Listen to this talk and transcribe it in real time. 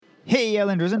Hey,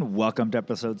 Islanders, and welcome to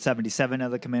episode 77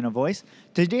 of the Camino Voice.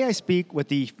 Today I speak with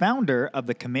the founder of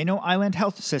the Camino Island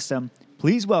Health System.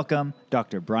 Please welcome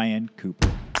Dr. Brian Cooper.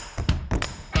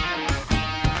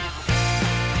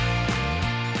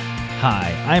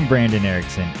 Hi, I'm Brandon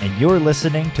Erickson, and you're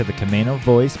listening to the Camino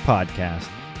Voice podcast,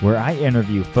 where I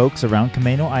interview folks around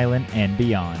Camino Island and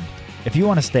beyond. If you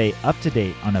want to stay up to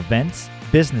date on events,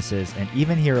 businesses, and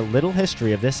even hear a little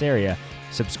history of this area,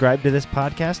 subscribe to this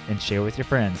podcast and share with your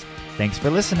friends. Thanks for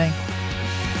listening.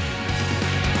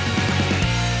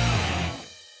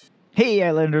 Hey,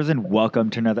 Islanders, and welcome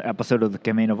to another episode of the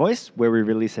Camino Voice, where we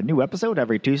release a new episode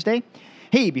every Tuesday.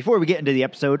 Hey, before we get into the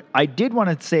episode, I did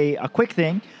want to say a quick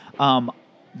thing.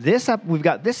 We've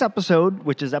got this episode,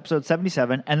 which is episode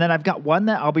 77, and then I've got one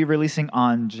that I'll be releasing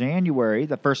on January,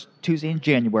 the first Tuesday in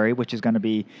January, which is going to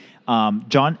be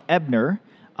John Ebner,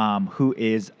 who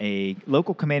is a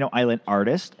local Camino Island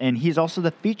artist, and he's also the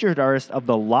featured artist of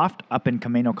the Loft up in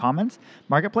Camino Commons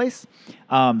Marketplace.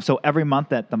 So every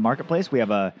month at the Marketplace, we have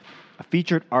a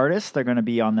featured artist. They're going to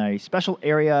be on a special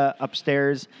area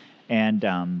upstairs,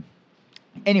 and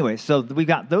anyway, so we've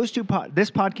got those two, this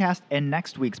podcast and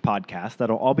next week's podcast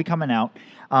that'll all be coming out.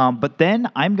 But then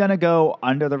I'm going to go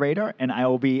under the radar, and I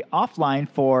will be offline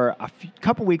for a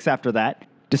couple weeks after that.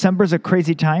 December's a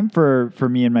crazy time for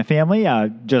me and my family.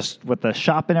 Just with the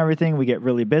shop and everything, we get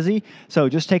really busy. So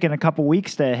just taking a couple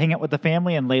weeks to hang out with the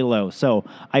family and lay low. So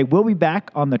I will be back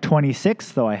on the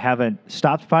 26th, though I haven't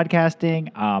stopped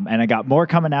podcasting, and I got more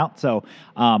coming out. So,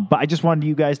 but I just wanted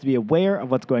you guys to be aware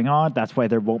of what's going on. That's why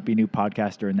there won't be new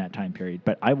podcasts during that time period.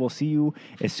 But I will see you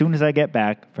as soon as I get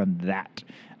back from that.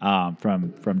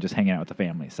 From just hanging out with the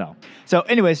family. So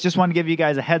anyways, just wanted to give you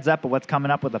guys a heads up of what's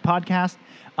coming up with the podcast.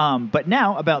 But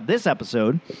now about this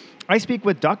episode, I speak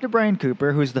with Dr. Brian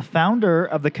Cooper, who's the founder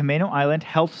of the Camino Island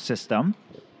Health System.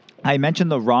 I mentioned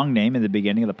the wrong name in the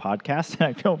beginning of the podcast, and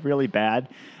I feel really bad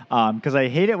because I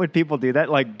hate it when people do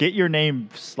that, like get your name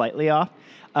slightly off.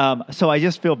 So I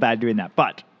just feel bad doing that.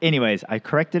 But anyways, I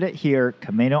corrected it here,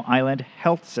 Camino Island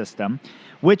Health System,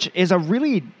 which is a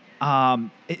really...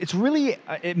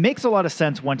 it makes a lot of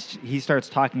sense once he starts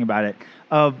talking about it.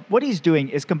 What he's doing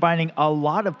is combining a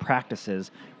lot of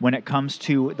practices when it comes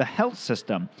to the health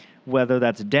system, whether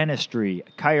that's dentistry,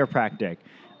 chiropractic,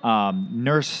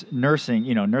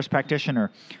 nursing, nurse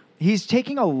practitioner. He's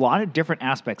taking a lot of different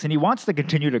aspects, and he wants to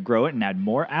continue to grow it and add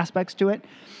more aspects to it.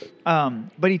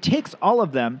 But he takes all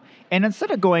of them, and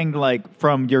instead of going like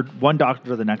from your one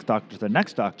doctor to the next doctor to the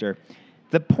next doctor,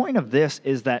 the point of this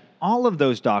is that all of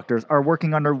those doctors are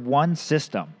working under one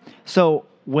system. So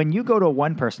when you go to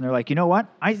one person, they're like, you know what?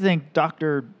 I think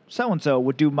Dr. So-and-so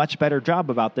would do a much better job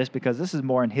about this because this is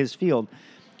more in his field.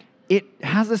 It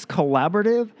has this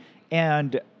collaborative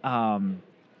and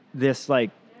this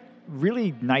like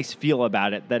really nice feel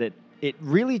about it that it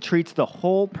really treats the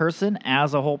whole person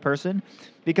as a whole person,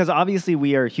 because obviously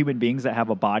we are human beings that have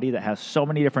a body that has so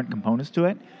many different components to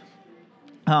it.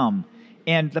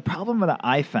 And the problem that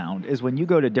I found is when you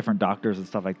go to different doctors and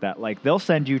stuff like that, like they'll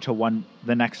send you to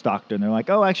the next doctor, and they're like,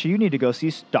 oh, actually, you need to go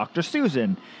see Dr.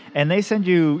 Susan. And they send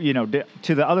you,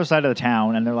 to the other side of the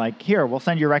town, and they're like, here, we'll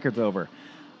send your records over.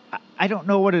 I don't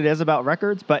know what it is about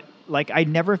records, but like I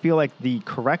never feel like the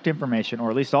correct information, or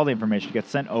at least all the information,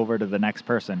 gets sent over to the next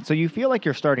person. So you feel like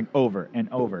you're starting over and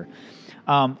over.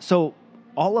 So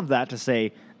all of that to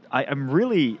say, I'm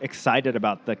really excited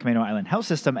about the Camino Island Health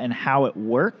System and how it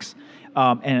works.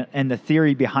 And the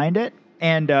theory behind it.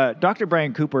 And Dr.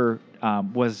 Brian Cooper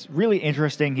was really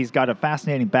interesting. He's got a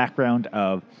fascinating background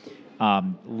of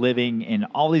living in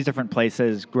all these different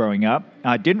places growing up.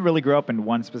 Didn't really grow up in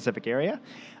one specific area.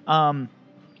 And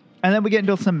then we get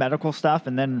into some medical stuff,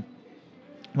 and then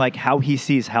like how he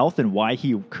sees health and why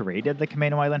he created the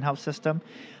Camino Island Health System.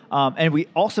 And we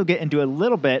also get into a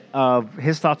little bit of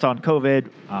his thoughts on COVID,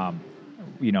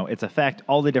 its effect,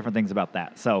 all the different things about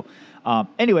that. So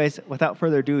anyways, without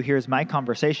further ado, here's my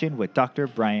conversation with Dr.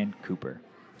 Brian Cooper.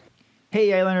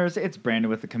 Hey, Islanders, it's Brandon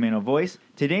with the Camino Voice.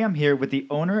 Today I'm here with the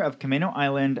owner of Camino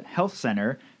Island Health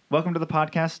Center. Welcome to the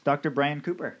podcast, Dr. Brian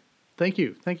Cooper. Thank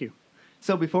you.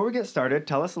 So before we get started,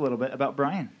 tell us a little bit about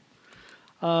Brian.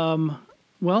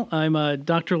 Well, I'm a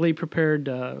doctorally prepared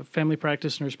family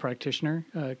practice nurse practitioner,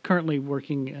 currently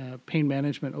working pain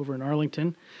management over in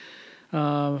Arlington.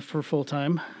 For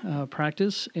full-time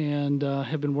practice, and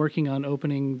have been working on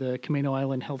opening the Camino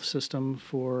Island Health System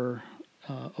for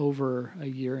over a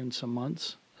year and some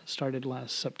months. Started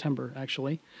last September,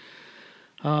 actually.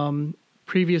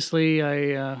 Previously,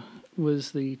 I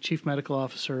was the chief medical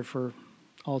officer for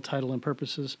all title and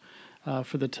purposes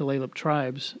for the Tulalip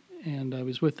tribes, and I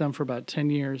was with them for about 10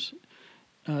 years.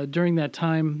 During that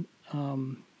time,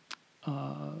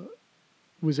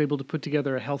 was able to put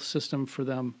together a health system for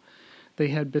them. They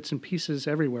had bits and pieces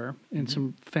everywhere and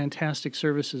some fantastic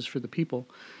services for the people,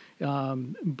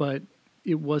 but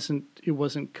it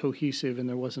wasn't cohesive, and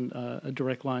there wasn't a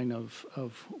direct line of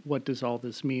what does all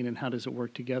this mean and how does it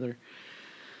work together.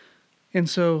 And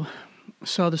so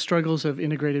saw the struggles of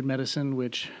integrated medicine,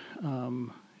 which the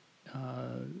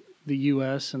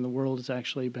U.S. and the world has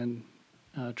actually been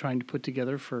trying to put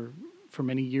together for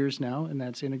many years now, and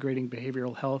that's integrating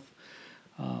behavioral health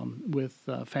with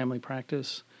family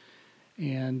practice.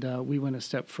 And we went a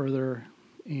step further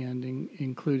and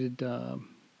included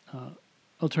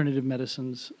alternative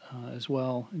medicines as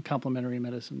well, and complementary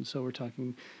medicines. So we're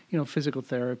talking, physical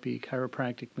therapy,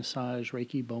 chiropractic, massage,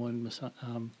 Reiki, Bowen,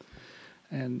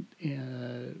 and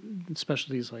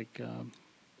specialties like,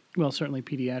 certainly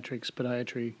pediatrics,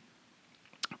 podiatry,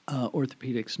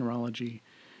 orthopedics, neurology,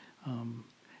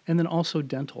 and then also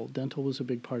dental. Dental was a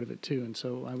big part of it too. And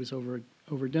so I was over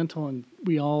dental, and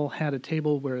we all had a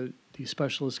table where these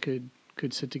specialists could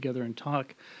sit together and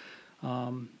talk,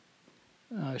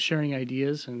 sharing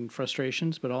ideas and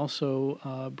frustrations, but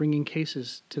also bringing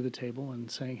cases to the table and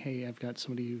saying, hey, I've got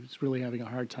somebody who's really having a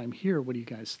hard time here. What do you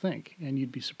guys think? And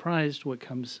you'd be surprised what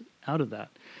comes out of that.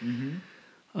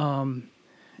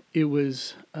 It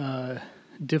was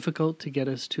difficult to get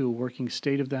us to a working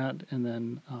state of that, and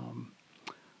then,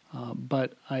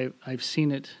 but I've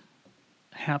seen it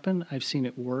happen. I've seen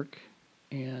it work,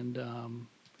 and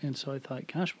so I thought,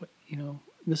 gosh,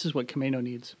 this is what Camino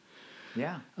needs.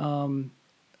 Yeah.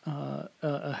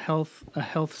 A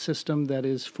health system that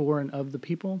is for and of the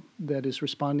people, that is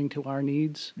responding to our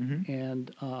needs,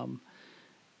 and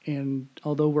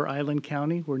although we're Island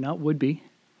County, we're not Woodby.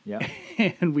 Yeah.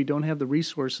 And we don't have the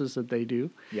resources that they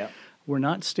do. Yeah. We're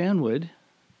not Stanwood.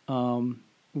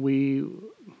 We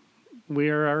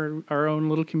are our own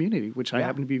little community, which I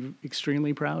happen to be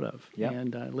extremely proud of. Yeah.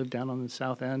 And I live down on the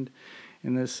south end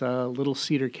in this little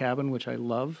cedar cabin, which I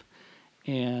love.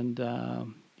 And,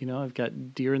 I've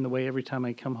got deer in the way every time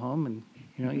I come home, and,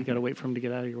 you got to wait for them to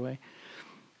get out of your way.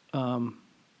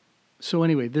 So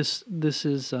anyway, this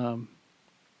is,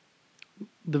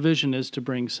 the vision is to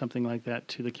bring something like that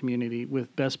to the community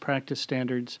with best practice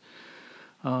standards,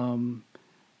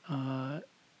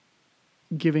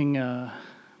 giving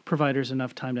providers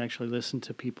enough time to actually listen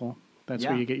to people. That's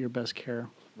where you get your best care.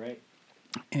 Right.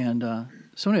 And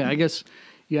so anyway, I guess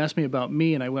you asked me about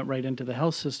me, and I went right into the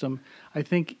health system. I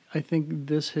think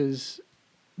this has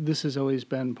always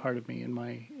been part of me in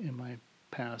my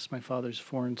past. My father's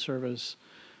foreign service,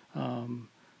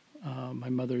 my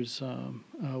mother's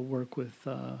work with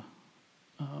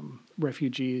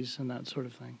refugees and that sort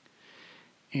of thing,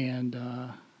 and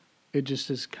it just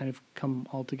has kind of come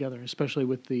all together, especially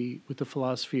with the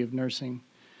philosophy of nursing,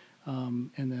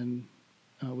 and then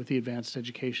with the advanced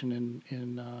education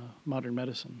in modern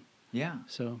medicine. Yeah.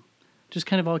 So just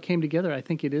kind of all came together. I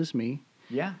think it is me.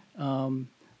 Yeah.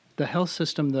 The health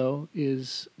system, though,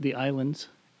 is the island's.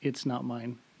 It's not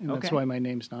mine. And that's why my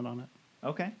name's not on it.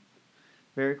 Okay.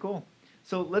 Very cool.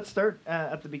 So let's start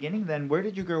at the beginning then. Where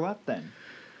did you grow up then?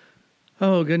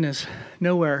 Oh, goodness.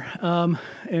 Nowhere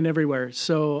and everywhere.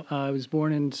 So I was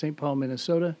born in St. Paul,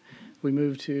 Minnesota. We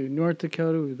moved to North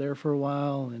Dakota. We were there for a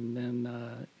while. And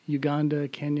then Uganda,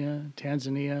 Kenya,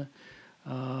 Tanzania,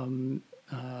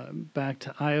 back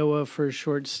to Iowa for a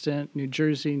short stint, New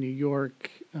Jersey, New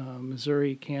York,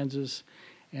 Missouri, Kansas.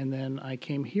 And then I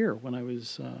came here when I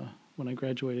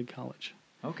graduated college.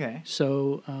 Okay.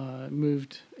 So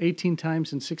moved 18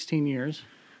 times in 16 years,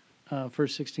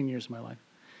 first 16 years of my life.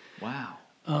 Wow.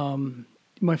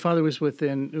 My father was was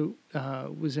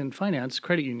in finance,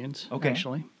 credit unions,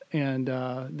 actually, and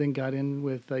then got in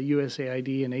with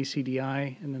USAID and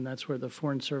ACDI, and then that's where the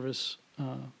Foreign Service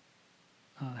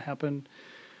happened.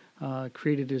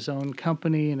 Created his own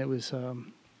company, and it was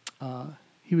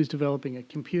he was developing a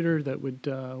computer that would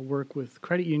work with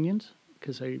credit unions,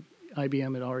 because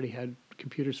IBM had already had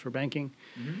computers for banking,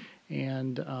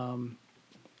 and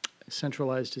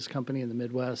centralized his company in the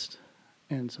Midwest.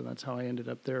 And so that's how I ended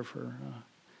up there for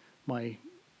my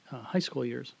high school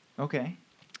years. Okay.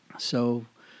 So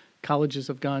colleges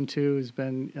I've gone to has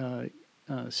been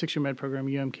 6-year med program,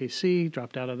 UMKC,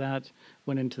 dropped out of that,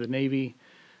 went into the Navy.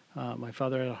 My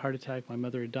father had a heart attack. My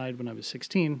mother had died when I was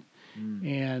 16.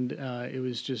 And it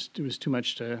was too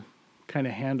much to kind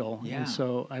of handle. Yeah. And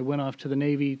so I went off to the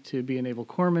Navy to be a naval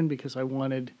corpsman because I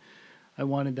wanted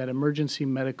that emergency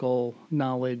medical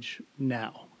knowledge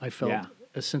now. I felt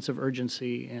a sense of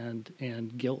urgency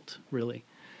and guilt, really.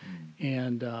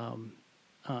 And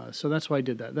so that's why I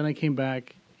did that. Then I came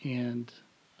back and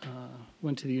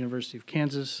went to the University of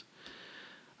Kansas.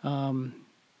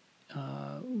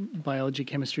 biology,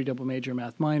 chemistry, double major,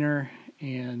 math minor,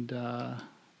 and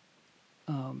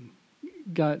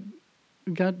got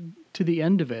to the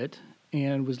end of it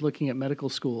and was looking at medical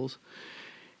schools,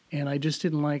 and I just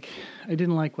didn't like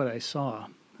what I saw.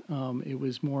 It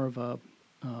was more of a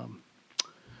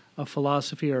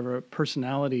philosophy or a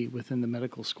personality within the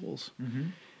medical schools,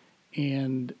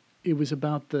 and it was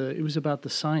about the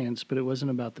science, but it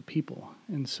wasn't about the people,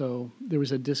 and so there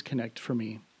was a disconnect for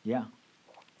me. Yeah.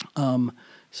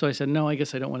 So I said, no, I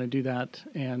guess I don't want to do that,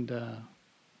 and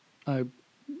I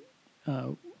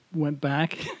went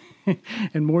back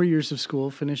and more years of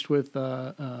school, finished with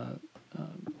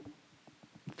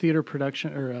theater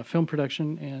production or film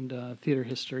production and theater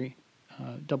history,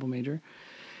 double major.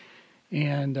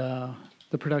 And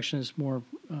the production is more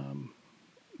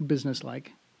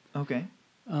business-like. Okay.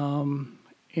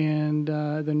 And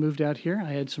then moved out here.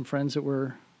 I had some friends that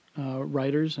were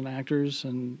writers and actors,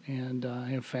 and I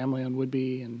have family on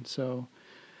Whidbey, and so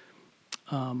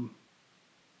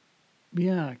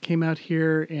came out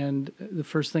here, and the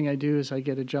first thing I do is I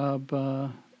get a job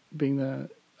being the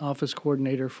office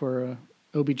coordinator for a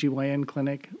OBGYN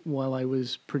clinic while I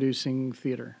was producing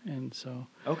theater, and so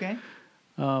Okay.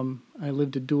 I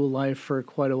lived a dual life for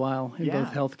quite a while in Yeah.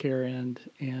 both healthcare and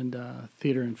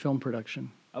theater and film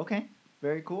production. Okay.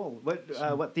 Very cool.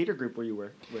 What theater group were you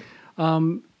with?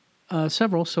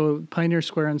 Several. So Pioneer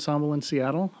Square Ensemble in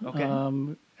Seattle. Okay.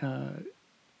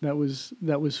 That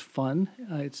was fun.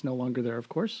 It's no longer there, of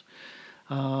course.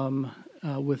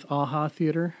 With AHA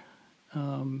Theater,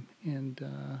 and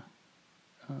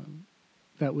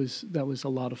that was a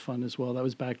lot of fun as well. That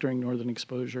was back during Northern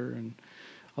Exposure and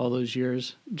all those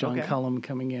years. John Okay. Cullum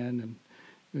coming in, and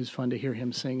it was fun to hear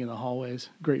him sing in the hallways.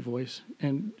 Great voice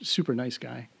and super nice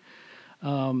guy.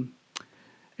 And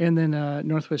then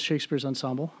Northwest Shakespeare's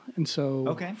Ensemble, and so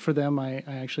Okay. for them, I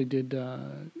actually did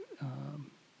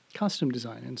costume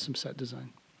design and some set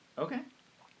design Okay.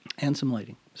 and some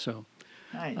lighting. So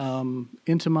Nice.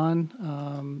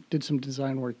 Intiman did some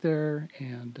design work there,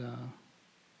 and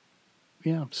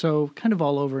so kind of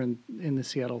all over in the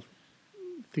Seattle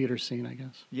theater scene, I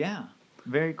guess. Yeah.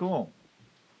 Very cool.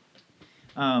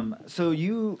 So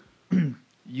you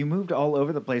you moved all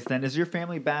over the place then. Is your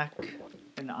family back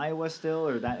in Iowa still,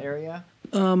 or that area?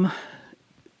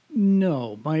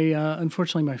 No,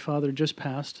 unfortunately my father just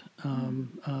passed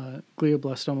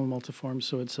glioblastoma multiforme,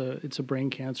 so it's a brain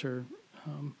cancer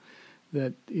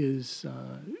that is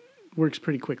works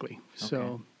pretty quickly.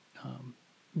 So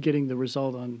getting the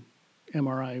result on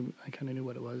MRI, I kind of knew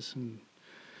what it was, and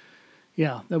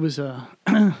that was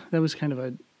that was kind of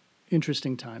a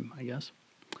interesting time, I guess.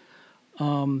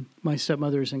 My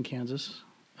stepmother's in Kansas,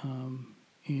 and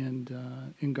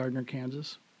in Gardner,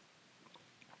 Kansas.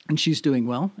 And she's doing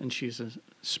well, and she's a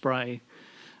spry,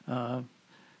 well,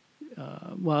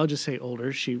 I'll just say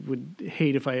older. She would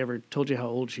hate if I ever told you how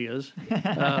old she is.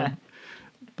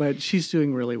 But she's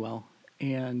doing really well.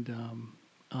 And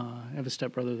I have a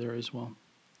stepbrother there as well.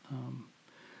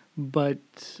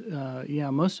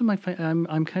 Most of my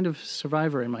I'm kind of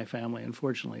survivor in my family,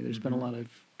 unfortunately. There's been a lot of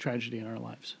tragedy in our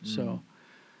lives. So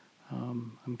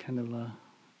I'm kind of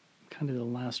the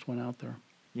last one out there.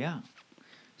 Yeah.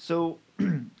 So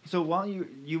while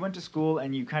you went to school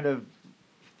and you kind of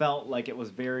felt like it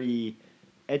was very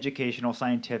educational,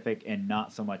 scientific, and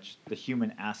not so much the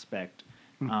human aspect,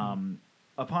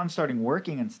 upon starting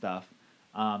working and stuff,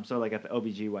 so like at the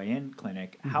OBGYN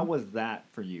clinic, how was that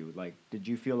for you? Like, did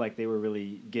you feel like they were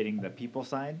really getting the people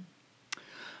side?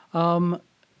 That's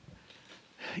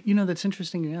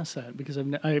interesting you ask that, because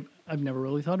I've never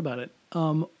really thought about it.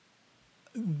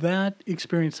 That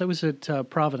experience, I was at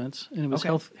Providence, and it was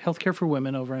healthcare for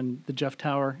women over in the Jeff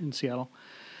Tower in Seattle.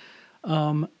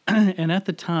 And at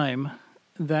the time,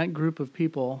 that group of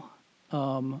people,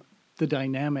 the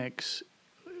dynamics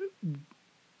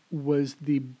was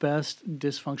the best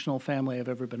dysfunctional family I've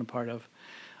ever been a part of.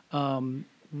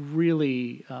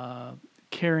 Really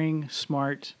caring,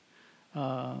 smart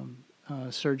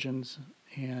surgeons,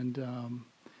 and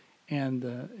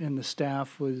the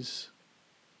staff was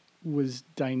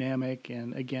dynamic,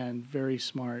 and again very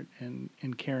smart and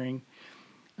caring.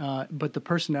 But the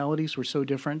personalities were so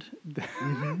different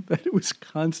that it was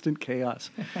constant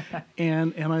chaos,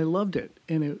 and I loved it.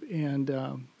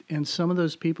 And some of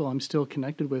those people I'm still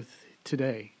connected with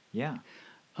today. Yeah.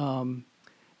 And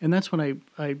that's when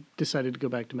I decided to go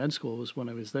back to med school, was when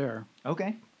I was there.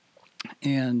 Okay.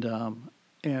 And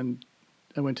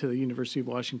I went to the University of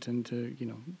Washington to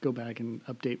go back and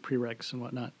update prereqs and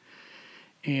whatnot.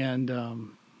 And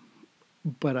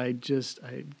but I just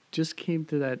came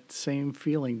to that same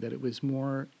feeling that it was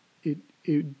more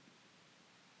it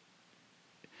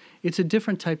it's a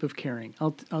different type of caring.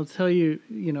 I'll tell you,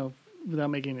 without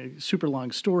making a super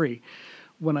long story,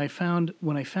 when I found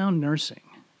nursing,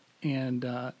 and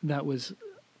that was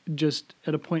just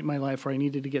at a point in my life where I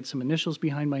needed to get some initials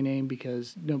behind my name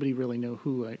because nobody really knew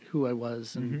who I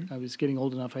was, and I was getting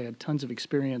old enough. I had tons of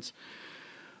experience,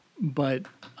 but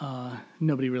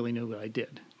nobody really knew what I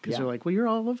did because they're like, "Well, you're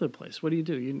all over the place. What do you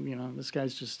do? This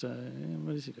guy's just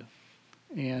what does he do?"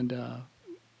 And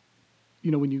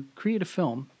when you create a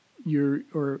film,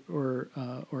 or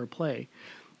a play,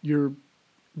 you're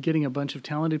getting a bunch of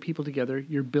talented people together.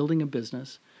 You're building a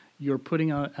business. You're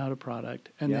putting out a product,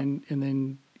 and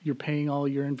then you're paying all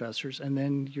your investors, and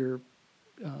then you're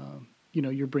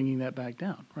bringing that back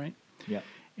down, right? Yeah.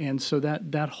 And so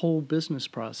that whole business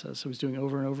process I was doing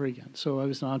over and over again. So I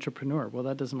was an entrepreneur. Well,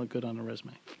 that doesn't look good on a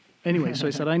resume. Anyway, so I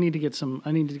said I need to get some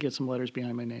letters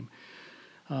behind my name,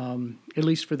 at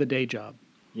least for the day job.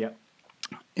 Yep.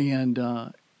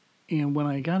 And when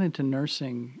I got into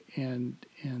nursing and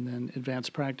then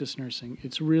advanced practice nursing,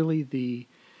 it's really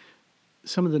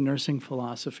some of the nursing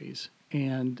philosophies.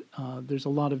 And there's a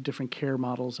lot of different care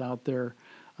models out there,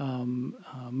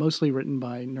 mostly written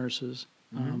by nurses.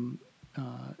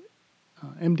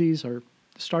 MDs are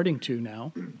starting to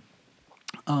now.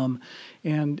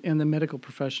 And the medical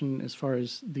profession, as far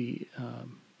as the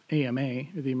AMA,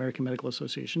 the American Medical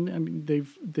Association, I mean,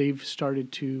 they've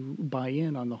started to buy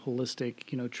in on the holistic,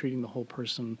 treating the whole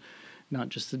person, not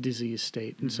just the disease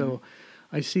state. And so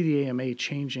I see the AMA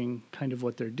changing kind of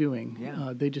what they're doing.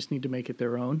 Yeah. They just need to make it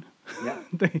their own. Yeah.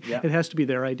 It has to be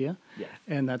their idea, Yes.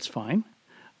 and that's fine.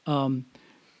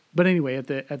 But anyway, at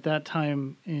that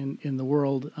time in the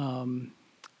world,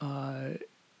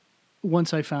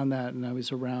 once I found that, and I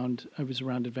was around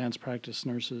advanced practice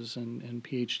nurses and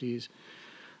PhDs,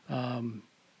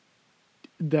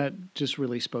 that just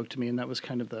really spoke to me, and that was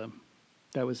kind of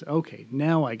okay.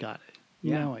 Now I got it.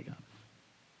 Yeah. Now I got it.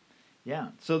 Yeah.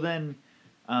 So then,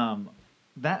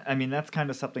 that's kind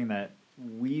of something that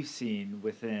we've seen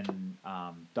within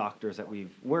doctors that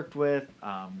we've worked with,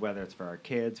 whether it's for our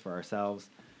kids, for ourselves.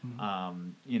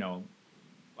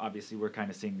 Obviously we're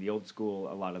kind of seeing the old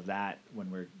school, a lot of that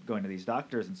when we're going to these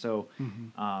doctors. And so,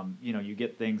 you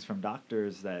get things from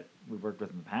doctors that we've worked with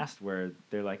in the past where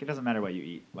they're like, it doesn't matter what you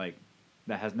eat. Like,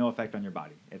 that has no effect on your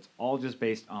body. It's all just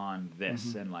based on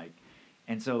this.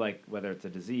 And so whether it's a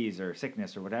disease or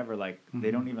sickness or whatever, they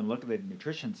don't even look at the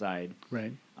nutrition side.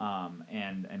 Right.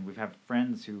 And we've had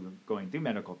friends who are going through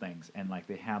medical things, and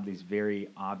they have these very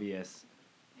obvious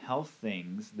health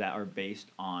things that are based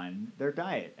on their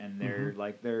diet and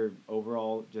their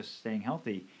overall just staying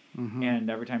healthy. And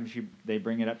every time they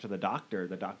bring it up to the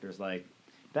doctor's like,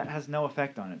 that has no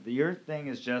effect on it. Your thing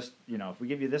is just, if we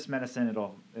give you this medicine,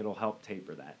 it'll help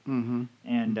taper that.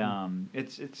 And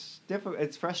it's difficult.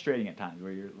 It's frustrating at times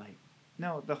where you're like,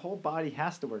 no, the whole body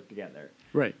has to work together.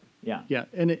 Right. Yeah. Yeah.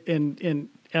 And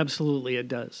absolutely it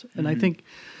does. And I think,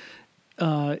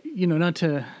 not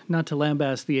to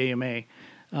lambast the AMA,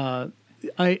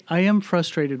 I am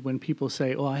frustrated when people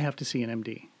say, "Oh, I have to see an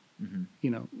MD,"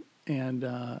 and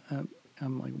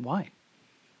I'm like, "Why?"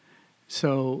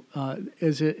 So,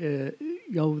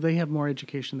 they have more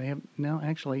education. They have now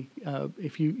actually.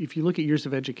 If you look at years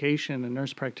of education, a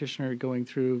nurse practitioner going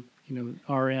through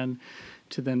RN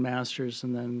to then master's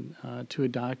and then to a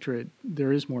doctorate,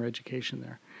 there is more education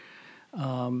there.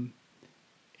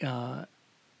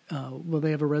 Well,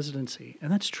 they have a residency, and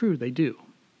that's true. They do.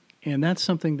 And that's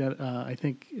something that I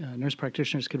think nurse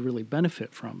practitioners could really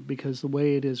benefit from, because the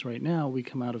way it is right now, we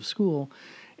come out of school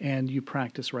and you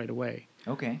practice right away.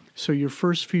 Okay. So your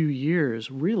first few years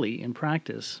really in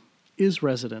practice is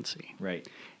residency. Right.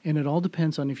 And it all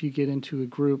depends on if you get into a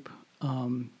group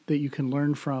that you can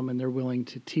learn from and they're willing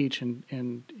to teach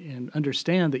and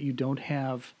understand that you don't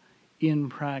have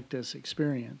in-practice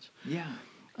experience. Yeah.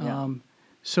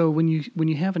 So when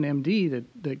you have an MD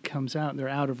that comes out and they're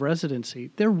out of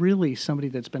residency, they're really somebody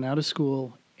that's been out of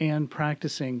school and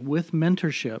practicing with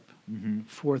mentorship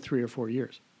for 3 or 4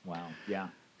 years. Wow. Yeah.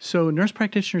 So nurse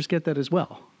practitioners get that as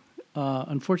well.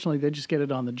 Unfortunately, they just get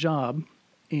it on the job,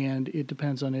 and it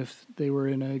depends on if they were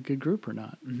in a good group or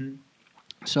not.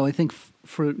 So I think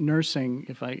for nursing,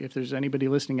 if there's anybody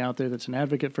listening out there that's an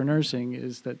advocate for nursing,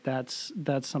 is that's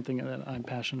something that I'm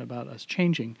passionate about us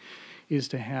changing, is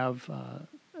to have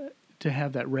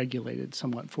that regulated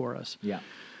somewhat for us. Yeah.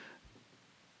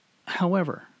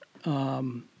 However,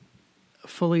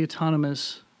 fully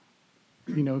autonomous,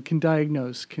 can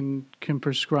diagnose, can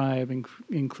prescribe,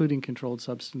 including controlled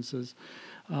substances.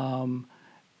 The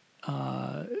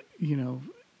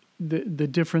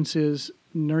difference is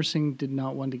nursing did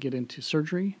not want to get into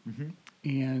surgery,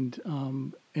 and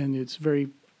it's very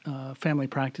family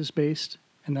practice based,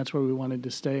 and that's where we wanted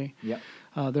to stay. Yep.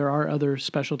 There are other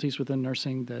specialties within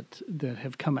nursing that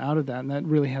have come out of that, and that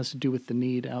really has to do with the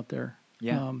need out there.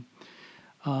 Yeah.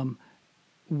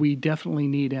 We definitely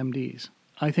need MDs.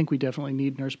 I think we definitely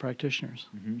need nurse practitioners.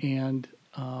 And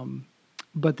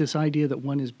but this idea that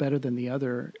one is better than the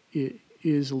other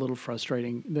is a little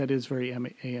frustrating. That is very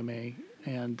AMA,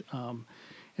 and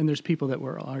there's people that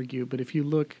will argue. But if you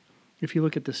look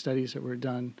at the studies that were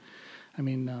done, I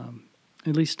mean,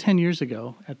 at least 10 years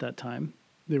ago at that time,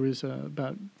 there was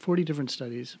about 40 different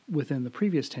studies within the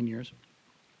previous 10 years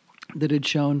that had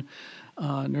shown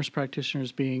nurse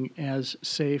practitioners being as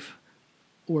safe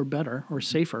or better or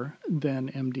safer than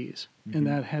MDs. And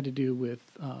that had to do with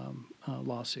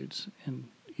lawsuits and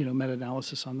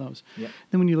meta-analysis on those. Yep.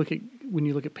 Then when you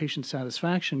look at patient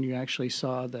satisfaction, you actually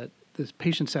saw that this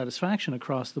patient satisfaction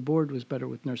across the board was better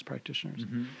with nurse practitioners.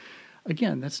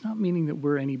 Again, that's not meaning that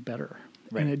we're any better.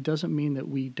 Right. And it doesn't mean that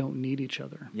we don't need each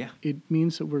other. Yeah. It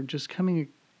means that we're just coming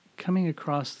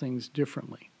across things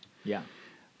differently. Yeah.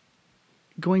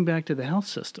 Going back to the health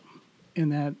system,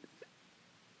 and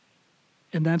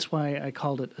that's why I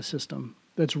called it a system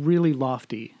that's really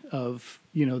lofty. Of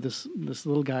this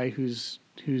little guy who's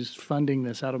funding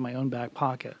this out of my own back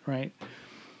pocket, right?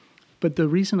 But the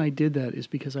reason I did that is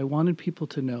because I wanted people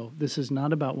to know this is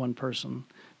not about one person.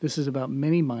 This is about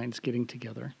many minds getting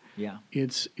together. Yeah.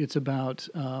 It's about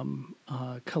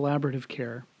collaborative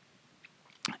care,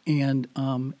 and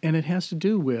it has to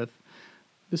do with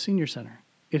the senior center.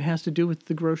 It has to do with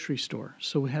the grocery store.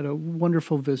 So we had a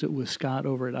wonderful visit with Scott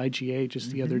over at IGA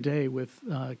just the other day with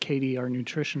Katie, our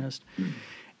nutritionist,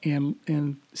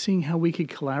 and seeing how we could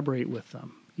collaborate with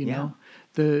them.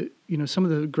 Some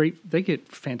of the they get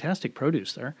fantastic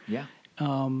produce there. Yeah.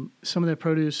 Some of that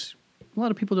produce, a lot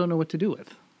of people don't know what to do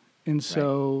with, and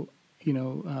so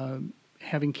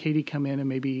having Katie come in and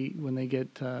maybe when they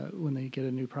get a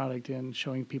new product in,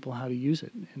 showing people how to use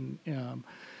it, and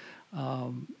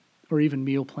or even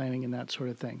meal planning and that sort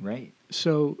of thing. Right.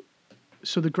 So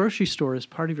the grocery store is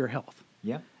part of your health.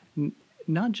 Yeah.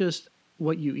 Not just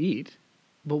what you eat,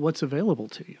 but what's available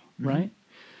to you, right?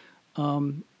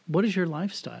 What is your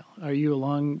lifestyle? Are you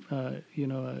along, what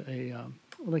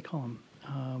do they call them?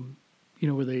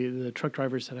 Where the truck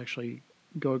drivers that actually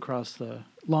go across the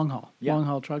long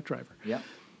haul truck driver. Yeah.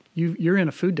 You're in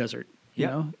a food desert.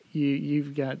 Yeah.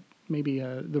 You've got maybe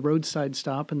the roadside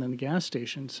stop and then the gas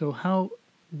station. So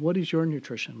what is your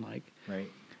nutrition like? Right.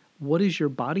 What is your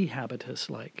body habitus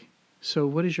like? So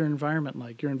what is your environment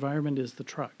like? Your environment is the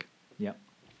truck. Yep.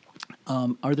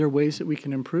 Are there ways that we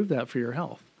can improve that for your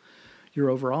health, your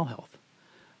overall health?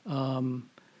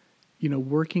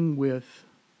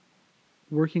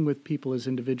 Working with people as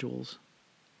individuals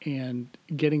and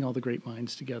getting all the great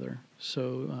minds together.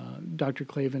 So Dr.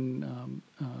 Clavin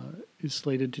is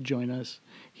slated to join us.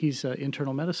 He's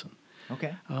internal medicine.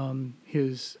 Okay.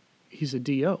 He's a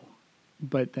DO,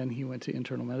 but then he went to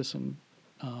internal medicine,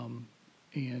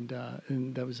 and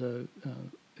that was a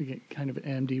kind of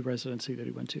an MD residency that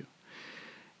he went to.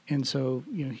 And so,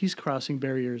 he's crossing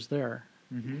barriers there.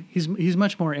 He's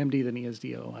much more MD than he is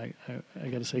DO. I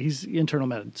got to say, he's internal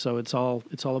med, so it's all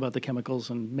about the chemicals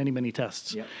and many, many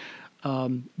tests. Yep.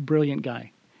 Brilliant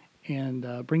guy,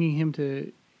 and bringing him to,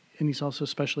 and he's also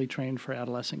specially trained for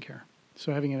adolescent care.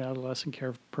 So having an adolescent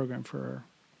care program for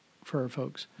our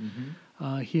folks.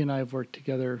 He and I have worked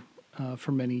together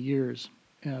for many years,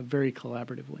 very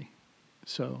collaboratively.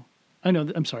 So I know,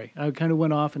 I'm sorry, I kind of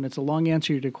went off, and it's a long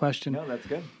answer to your question. No, that's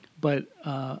good. But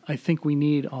I think we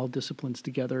need all disciplines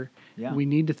together. Yeah. We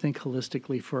need to think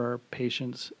holistically for our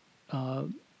patients,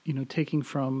 taking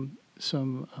from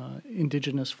some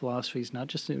indigenous philosophies, not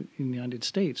just in the United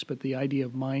States, but the idea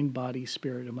of mind, body,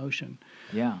 spirit, emotion.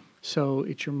 Yeah. So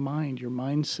it's your mind, your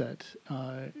mindset,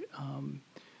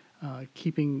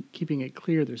 keeping it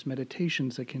clear. There's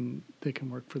meditations that can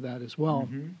work for that as well.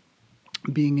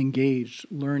 Being engaged,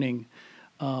 learning,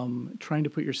 trying to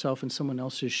put yourself in someone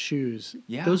else's shoes.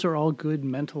 Yeah. Those are all good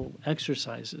mental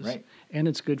exercises, right? And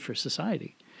it's good for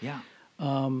society. Yeah.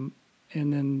 And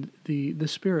then the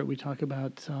spirit, we talk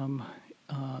about,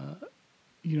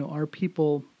 are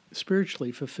people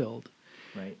spiritually fulfilled?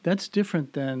 Right. That's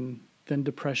different than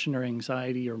depression or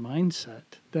anxiety or mindset.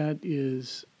 That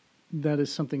is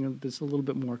something that's a little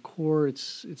bit more core.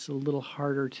 It's a little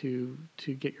harder to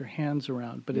get your hands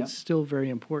around, but it's still very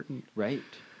important. Right.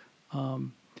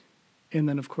 And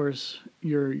then, of course,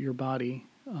 your body.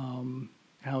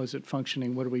 How is it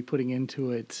functioning? What are we putting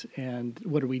into it? And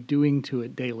what are we doing to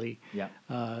it daily? Yeah.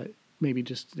 Maybe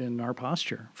just in our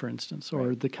posture, for instance,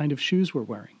 or the kind of shoes we're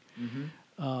wearing.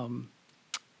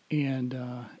 and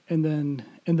then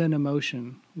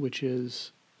emotion, which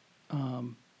is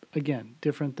again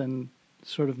different than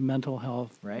sort of mental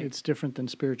health. Right. It's different than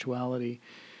spirituality.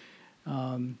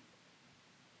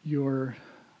 Your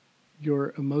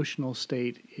emotional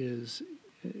state is,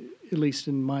 at least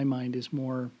in my mind, is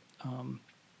more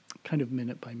kind of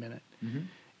minute by minute,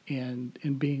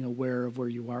 and being aware of where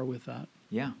you are with that.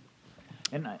 Yeah.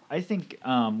 And I think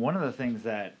one of the things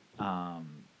that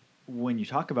when you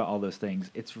talk about all those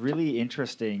things, it's really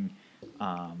interesting.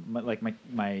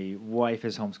 My wife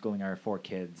is homeschooling our 4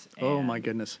 kids. Oh my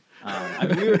goodness! I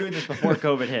mean, we were doing this before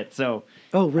COVID hit, so.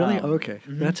 Oh really? Okay,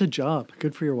 that's a job.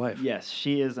 Good for your wife. Yes,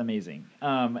 she is amazing.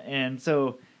 And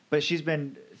so, but she's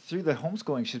been through the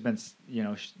homeschooling. She's been,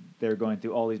 they're going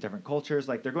through all these different cultures.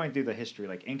 Like they're going through the history,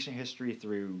 like ancient history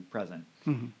through present.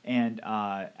 And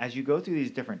as you go through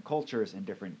these different cultures and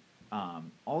different,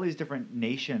 all these different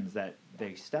nations that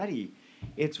they study,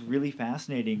 it's really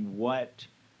fascinating what.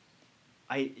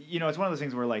 It's one of those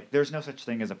things where like there's no such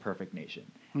thing as a perfect nation,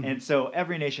 and so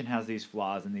every nation has these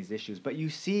flaws and these issues. But you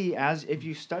see, as if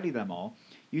you study them all,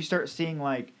 you start seeing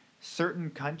like certain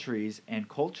countries and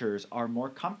cultures are more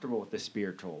comfortable with the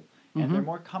spiritual, and they're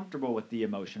more comfortable with the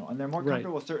emotional, and they're more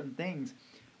comfortable with certain things.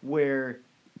 Where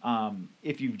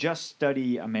if you just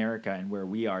study America and where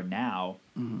we are now,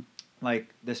 like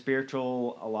the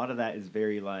spiritual, a lot of that is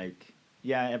very like.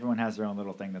 Yeah, everyone has their own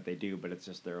little thing that they do, but it's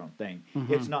just their own thing.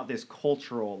 It's not this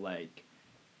cultural, like,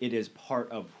 it is part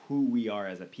of who we are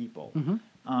as a people.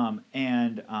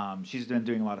 She's been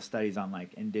doing a lot of studies on,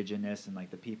 like, indigenous and, like,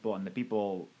 the people,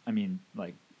 I mean,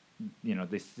 like,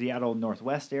 the Seattle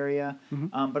Northwest area,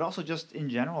 but also just in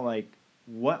general, like,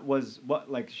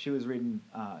 she was reading,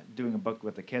 doing a book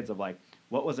with the kids of, like,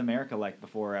 what was America like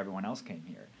before everyone else came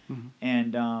here?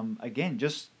 And again,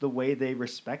 just the way they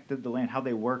respected the land, how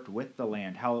they worked with the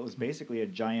land, how it was basically a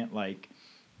giant like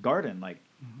garden. Like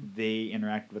they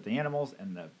interacted with the animals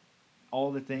and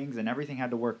all the things, and everything had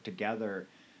to work together.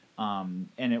 And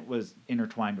it was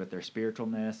intertwined with their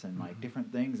spiritualness and like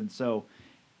different things. And so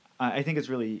I think it's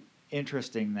really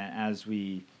interesting that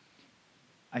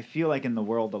I feel like in the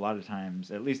world a lot of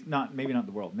times, at least maybe not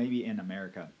the world, maybe in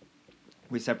America,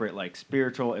 we separate like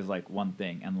spiritual is like one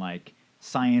thing and like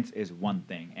science is one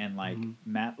thing and like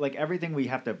math, like everything we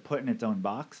have to put in its own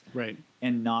box, right?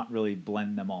 And not really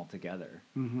blend them all together.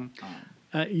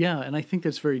 Yeah, and I think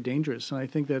that's very dangerous, and I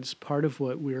think that's part of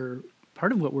what we're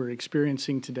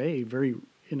experiencing today,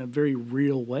 in a very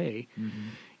real way,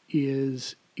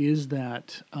 is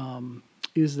that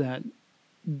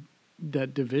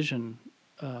division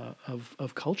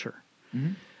of culture.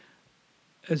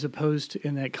 As opposed to,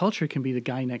 and that culture can be the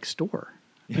guy next door.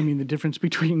 I mean, the difference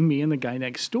between me and the guy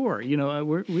next door. We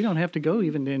don't have to go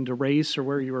even into race or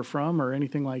where you were from or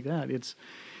anything like that. It's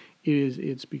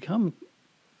really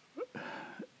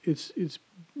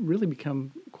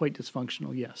become quite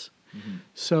dysfunctional. Yes.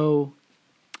 So,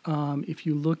 if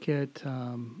you look at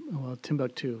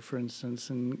Timbuktu, for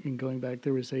instance, and going back,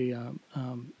 there was a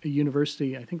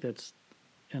university. I think that's.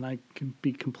 And I can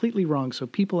be completely wrong, so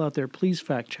people out there, please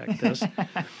fact check this.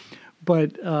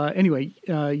 But anyway,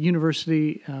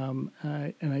 university, and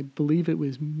I believe it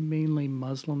was mainly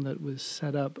Muslim that was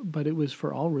set up, but it was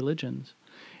for all religions.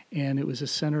 And it was a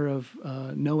center of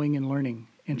knowing and learning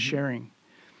and sharing.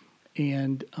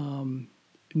 And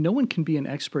no one can be an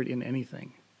expert in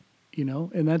anything,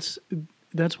 and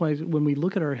that's why when we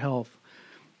look at our health,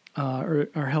 or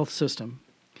our health system,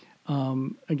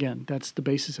 again, that's the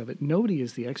basis of it. Nobody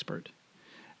is the expert.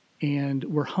 And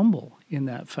we're humble in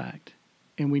that fact.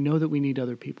 And we know that we need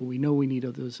other people. We know we need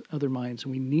those other minds.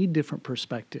 And we need different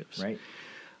perspectives. Right.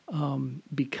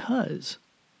 Because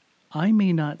I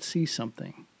may not see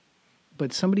something,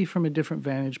 but somebody from a different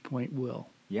vantage point will.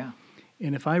 Yeah.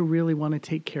 And if I really want to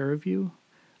take care of you,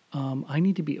 I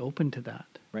need to be open to that.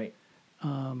 Right.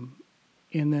 And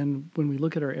then when we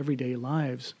look at our everyday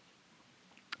lives,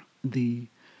 the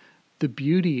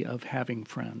beauty of having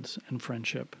friends and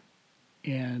friendship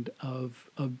and of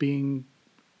being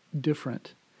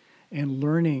different and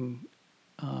learning,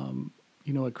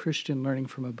 a Christian learning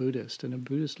from a Buddhist and a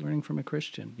Buddhist learning from a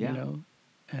Christian,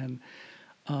 and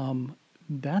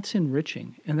that's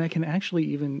enriching, and that can actually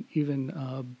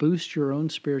even boost your own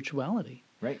spirituality.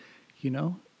 Right.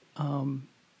 You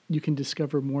can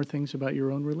discover more things about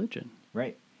your own religion.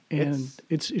 Right. And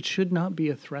it should not be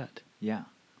a threat. Yeah.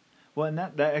 Well, and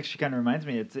that actually kind of reminds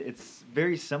me, it's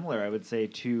very similar, I would say,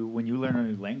 to when you learn a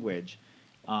new language.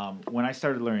 When I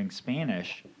started learning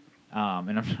Spanish,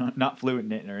 and I'm not fluent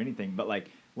in it or anything, but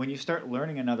like when you start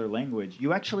learning another language,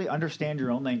 you actually understand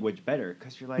your own language better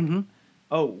because you're like,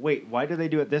 oh, wait, why do they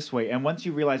do it this way? And once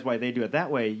you realize why they do it that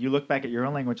way, you look back at your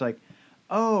own language like,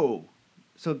 oh,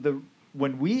 so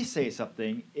when we say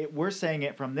something, we're saying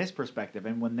it from this perspective,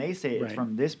 and when they say it, it's Right.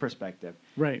 from this perspective.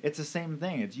 Right. It's the same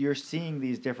thing. You're seeing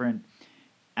these different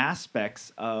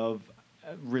aspects of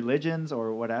religions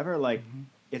or whatever. Like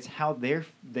it's how they've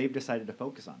decided to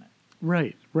focus on it.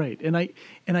 Right, right. And I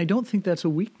don't think that's a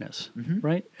weakness,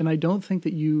 right? And I don't think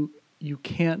that you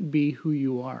can't be who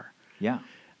you are. Yeah.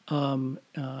 You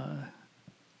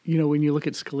know, when you look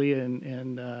at Scalia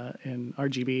and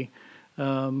RGB,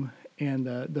 and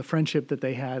the friendship that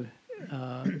they had,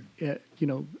 you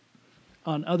know,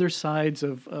 on other sides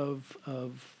of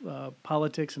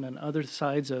politics and on other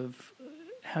sides of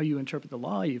how you interpret the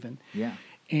law, even, Yeah.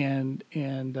 and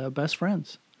best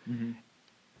friends, Mm-hmm.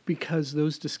 because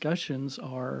those discussions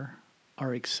are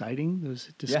exciting.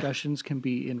 Those discussions can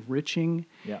be enriching,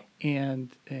 Yeah. and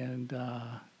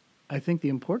I think the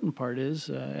important part is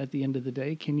at the end of the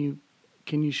day, can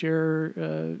you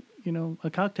share you know, a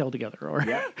cocktail together, or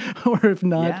Yeah. or if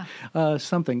not,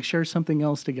 share something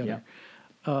else together,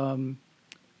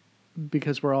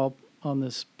 because we're all on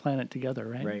this planet together,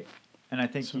 right? Right. And I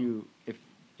think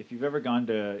if you've ever gone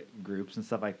to groups and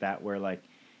stuff like that where like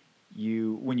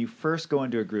when you first go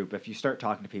into a group, if you start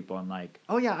talking to people and like,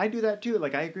 oh yeah, I do that too.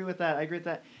 Like I agree with that.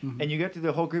 Mm-hmm. And you get through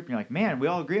the whole group and you're like, man, we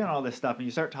all agree on all this stuff. And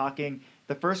you start talking.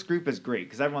 The first group is great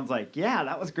because everyone's like, yeah,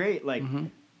 that was great. Like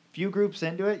few groups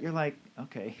into it, you're like,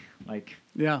 okay, like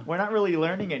we're not really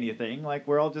learning anything. Like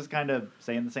we're all just kind of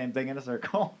saying the same thing in a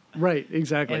circle. Right,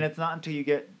 exactly. And it's not until you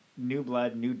get new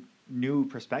blood, new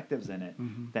perspectives in it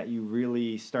that you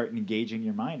really start engaging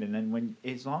your mind. And then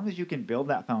as long as you can build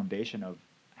that foundation of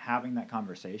having that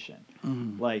conversation,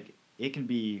 like it can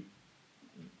be,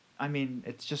 I mean,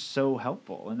 it's just so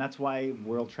helpful. And that's why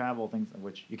world travel, things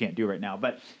which you can't do right now,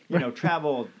 but you know,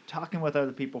 travel, talking with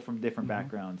other people from different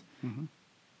backgrounds,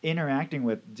 interacting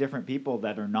with different people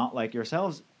that are not like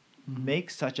yourselves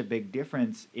makes such a big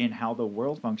difference in how the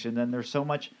world functions. And there's so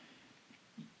much,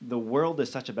 the world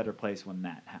is such a better place when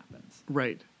that happens.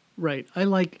 Right, right. I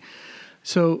like,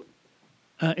 so,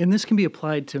 and this can be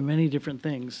applied to many different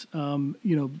things. You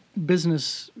know,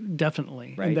 business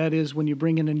definitely, Right. and that is when you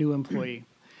bring in a new employee,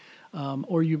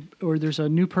 or there's a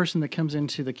new person that comes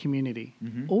into the community,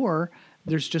 or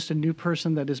there's just a new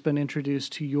person that has been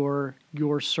introduced to your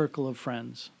circle of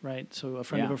friends, right? So a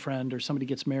friend of a friend, or somebody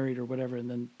gets married or whatever, and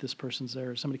then this person's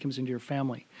there. Or somebody comes into your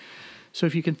family. So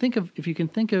if you can think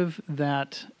of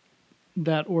that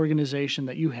organization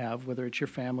that you have, whether it's your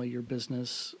family, your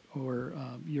business, or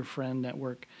your friend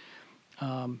network,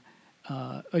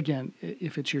 again,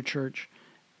 if it's your church,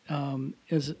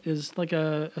 is like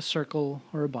a circle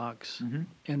or a box,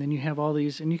 and then you have all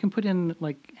these, and you can put in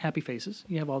like happy faces.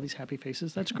 You have all these happy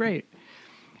faces. That's great.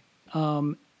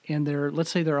 And let's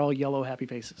say they're all yellow happy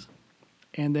faces.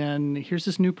 And then here's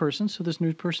this new person. So this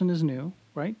new person is new,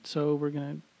 right? So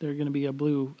they're gonna be a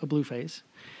blue face,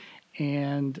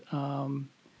 and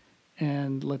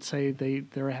let's say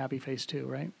they're a happy face too,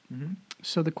 right?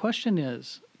 So the question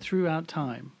is, throughout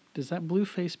time, does that blue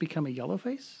face become a yellow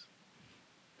face,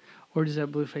 or does that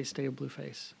blue face stay a blue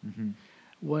face?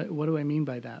 What do I mean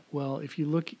by that? Well, if you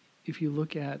look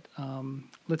at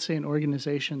let's say an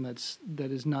organization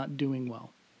that is not doing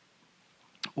well,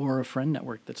 or a friend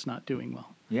network that's not doing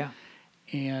well. Yeah.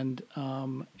 And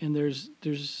there's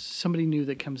somebody new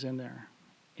that comes in there,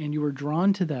 and you were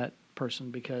drawn to that person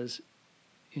because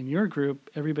in your group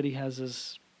everybody has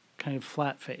this kind of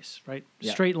flat face, right?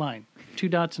 Yeah. Straight line, 2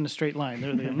 dots in a straight line.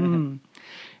 They're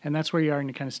and that's where you are, and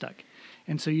you're kind of stuck.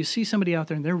 And so you see somebody out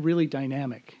there, and they're really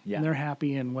dynamic, and they're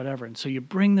happy and whatever. And so you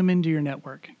bring them into your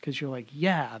network because you're like,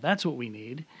 yeah, that's what we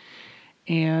need.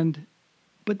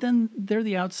 But then they're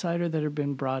the outsider that have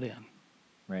been brought in.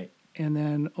 Right. And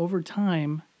then over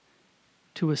time,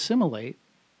 to assimilate,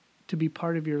 to be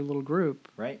part of your little group,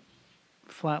 Right.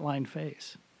 flatline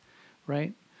face,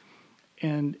 right?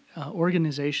 And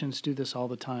organizations do this all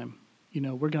the time. You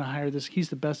know, we're going to hire this. He's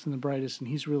the best and the brightest, and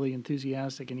he's really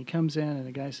enthusiastic. And he comes in, and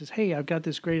the guy says, hey, I've got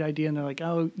this great idea. And they're like,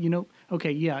 oh, you know,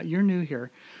 okay, yeah, you're new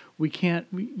here. We've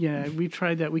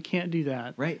tried that. We can't do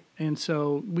that. Right. And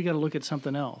so we got to look at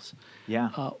something else. Yeah.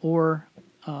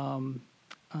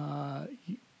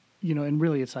 You know, and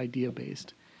really it's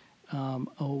idea-based.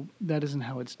 Oh, that isn't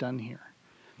how it's done here.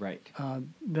 Right.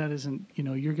 That isn't, you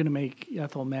know, you're going to make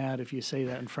Ethel mad if you say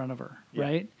that in front of her, Yeah.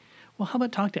 right? Well, how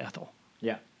about talk to Ethel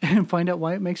Yeah. and find out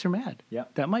why it makes her mad? Yeah.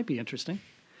 That might be interesting.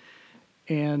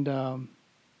 And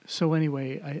so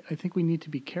anyway, I think we need to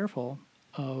be careful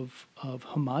of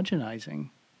homogenizing.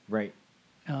 Right.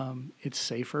 It's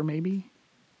safer maybe,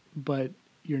 but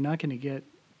you're not going to get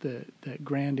that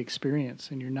grand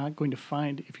experience, and you're not going to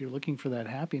find, if you're looking for that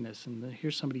happiness, and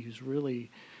here's somebody who's really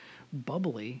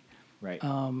bubbly, Right.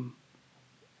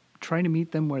 try to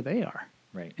meet them where they are,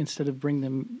 Right. instead of bring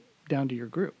them down to your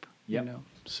group. Yep. You know,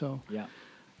 so Yeah.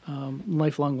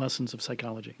 lifelong lessons of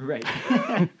psychology. Right.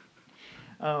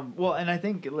 Well, and I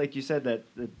think, like you said, that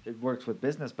it works with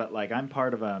business, but like I'm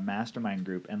part of a mastermind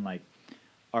group, and like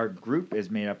our group is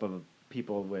made up of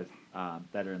people with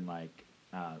that are in like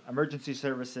emergency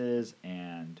services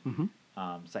and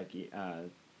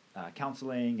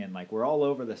counseling, and like we're all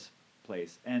over this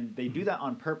place, and they do that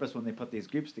on purpose when they put these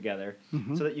groups together,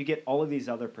 so that you get all of these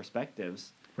other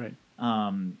perspectives. Right.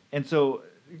 And so,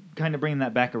 kind of bringing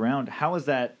that back around, how has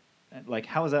that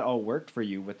all worked for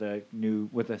you with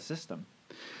the system?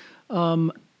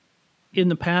 In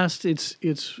the past,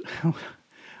 it's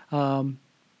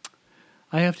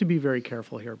I have to be very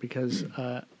careful here because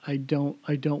I don't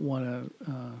want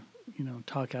to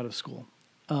talk out of school.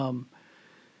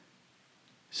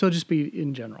 So just be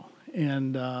in general,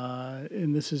 and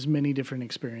this is many different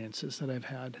experiences that I've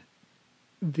had.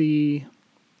 The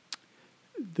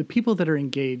people that are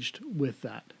engaged with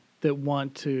that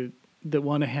want to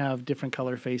have different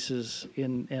color faces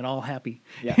and all happy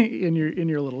in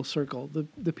your little circle.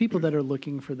 The people that are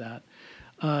looking for that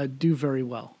do very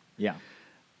well. Yeah.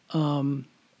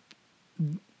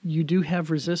 You do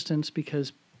have resistance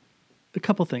because a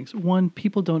couple things. One,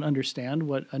 people don't understand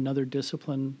what another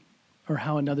discipline or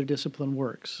how another discipline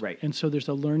works. Right. And so there's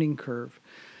a learning curve.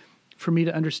 For me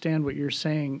to understand what you're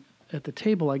saying at the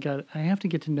table, I have to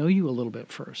get to know you a little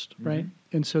bit first, right?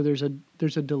 And so there's a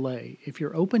delay. If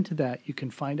you're open to that, you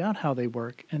can find out how they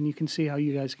work, and you can see how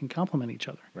you guys can complement each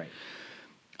other. Right.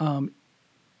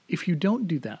 If you don't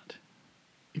do that,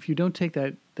 if you don't take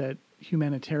that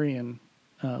humanitarian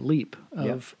leap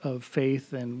of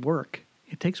faith and work,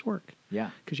 it takes work.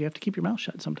 Yeah. Because you have to keep your mouth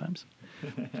shut sometimes.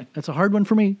 That's a hard one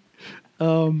for me.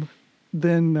 Then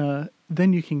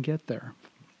you can get there.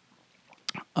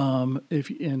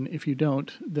 If you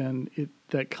don't, then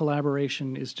that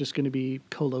collaboration is just going to be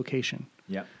co-location.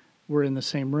 Yep. We're in the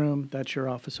same room. That's your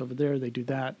office over there. They do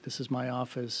that. This is my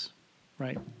office,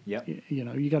 right? Yep.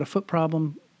 You got a foot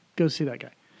problem, go see that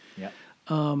guy. Yep.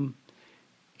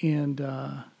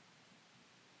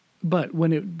 But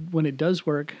when it does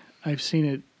work, I've seen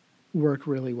it work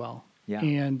really well. Yeah.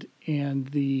 And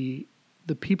the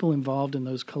people involved in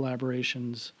those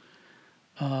collaborations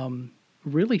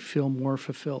really feel more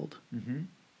fulfilled.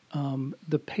 Mm-hmm.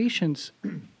 The patients,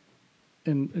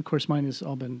 and of course mine has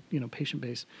all been patient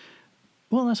based.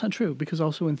 Well, that's not true, because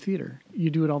also in theater you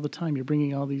do it all the time. You're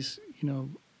bringing all these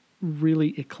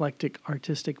really eclectic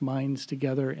artistic minds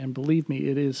together, and believe me,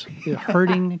 it is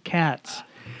herding cats.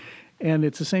 And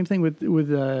it's the same thing with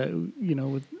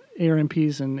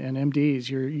ARMPs and MDs.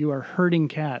 You are herding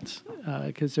cats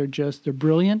because they're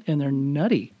brilliant and they're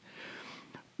nutty.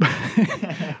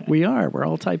 We're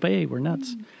all type A. We're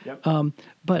nuts. Yep.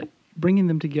 But bringing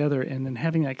them together and then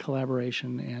having that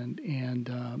collaboration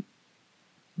and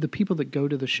the people that go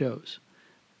to the shows,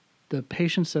 the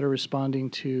patients that are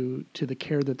responding to the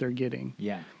care that they're getting,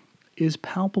 is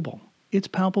palpable. It's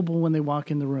palpable when they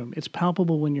walk in the room. It's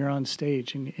palpable when you're on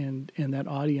stage and that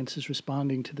audience is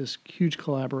responding to this huge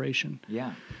collaboration.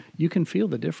 Yeah. You can feel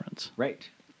the difference. Right.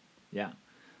 Yeah.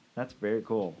 That's very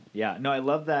cool. Yeah. No, I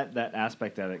love that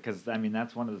aspect of it, because, I mean,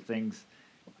 that's one of the things,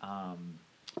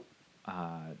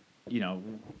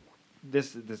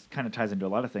 this kind of ties into a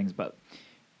lot of things, but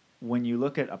when you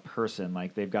look at a person,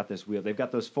 like they've got this wheel, they've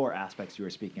got those 4 aspects you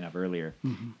were speaking of earlier.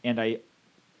 Mm-hmm. And I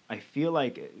feel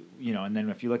like, and then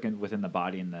if you look within the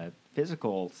body and the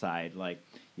physical side, like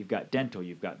you've got dental,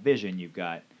 you've got vision, you've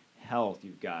got health,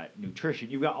 you've got nutrition,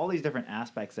 you've got all these different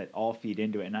aspects that all feed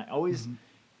into it. And I always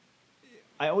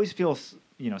feel,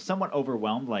 somewhat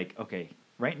overwhelmed. Like, okay,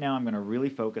 right now I'm going to really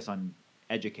focus on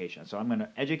education. So I'm going to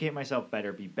educate myself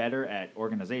better, be better at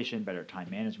organization, better at time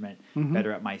management,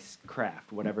 better at my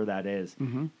craft, whatever that is.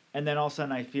 Mm-hmm. And then all of a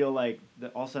sudden I feel like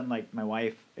my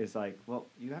wife is like, well,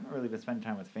 you haven't really been spending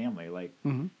time with family. Like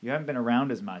you haven't been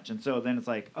around as much. And so then it's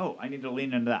like, oh, I need to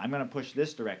lean into that. I'm going to push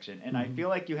this direction. And I feel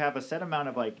like you have a set amount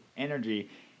of like energy.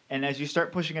 And as you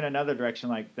start pushing in another direction,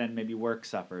 like then maybe work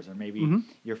suffers, or maybe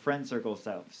your friend circle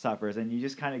suffers. And you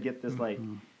just kind of get this like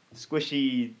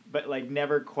squishy, but like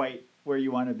never quite where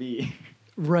you want to be.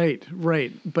 Right.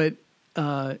 But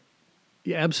yeah,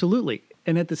 absolutely.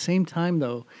 And at the same time,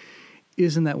 though,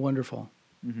 isn't that wonderful?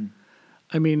 Mm-hmm.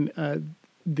 I mean,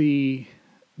 the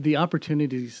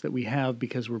opportunities that we have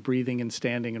because we're breathing and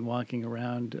standing and walking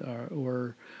around,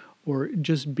 or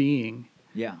just being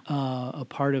a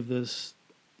part of this,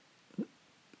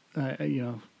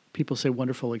 people say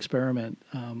wonderful experiment.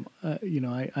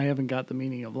 I haven't got the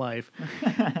meaning of life,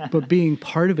 but being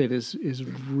part of it is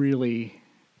really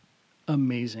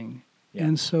amazing. Yeah.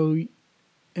 And so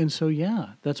yeah,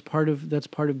 that's part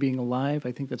of being alive.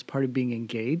 I think that's part of being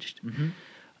engaged.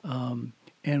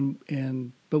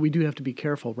 But we do have to be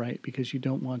careful, right? Because you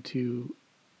don't want to.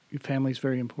 Family's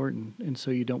very important, and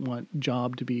so you don't want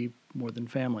job to be more than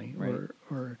family, Right.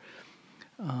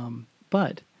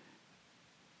 But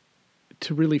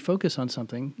to really focus on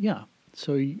something, yeah.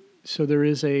 So there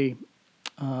is a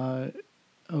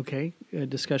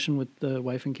discussion with the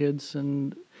wife and kids,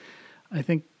 and I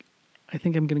think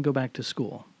I'm going to go back to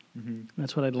school.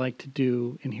 That's what I'd like to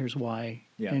do, and here's why.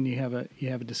 Yeah. And you have a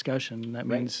discussion. That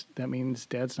means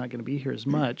Dad's not going to be here as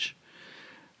much.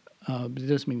 But it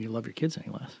doesn't mean you love your kids any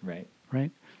less. Right. Right.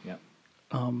 Yeah.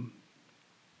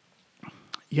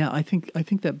 Yeah, I think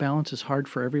that balance is hard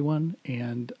for everyone,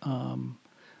 and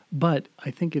but I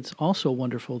think it's also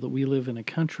wonderful that we live in a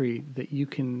country that you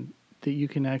can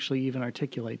actually even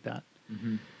articulate that.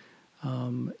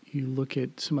 You look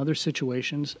at some other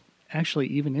situations, actually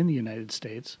even in the United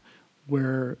States,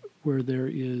 where there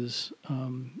is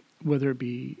whether it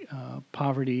be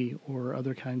poverty or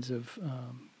other kinds of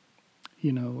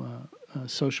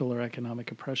social or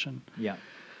economic oppression. Yeah.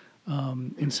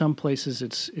 In some places,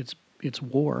 it's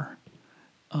war,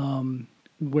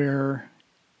 where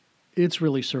it's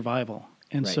really survival,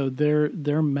 and Right. so they're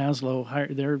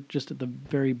Maslow. They're just at the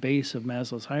very base of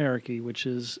Maslow's hierarchy, which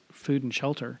is food and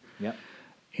shelter. Yep.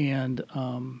 And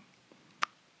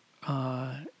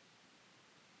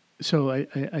so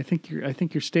I think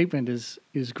your statement is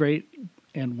great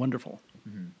and wonderful.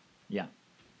 Yeah.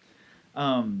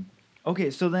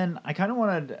 Okay, so then I kind of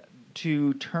wanted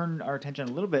to turn our attention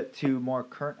a little bit to more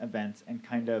current events and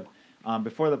kind of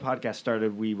before the podcast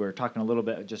started, we were talking a little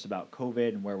bit just about COVID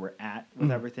and where we're at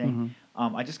with everything.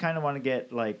 I just kind of want to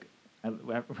get like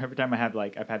every time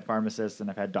I've had pharmacists and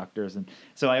I've had doctors, and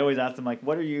so I always ask them like,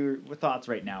 what are your thoughts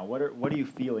right now? What are you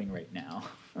feeling right now?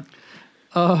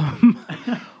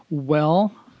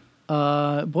 Well,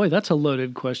 boy, that's a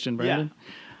loaded question, Brandon.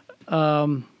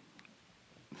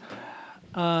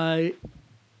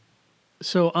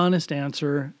 So honest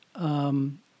answer,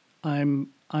 I'm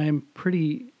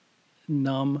pretty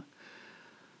numb,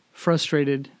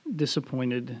 frustrated,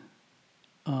 disappointed,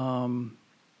 and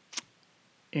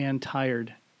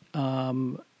tired.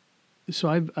 So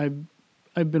I've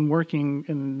been working,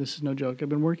 and this is no joke. I've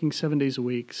been working 7 days a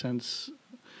week since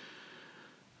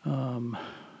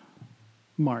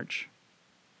March,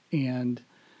 and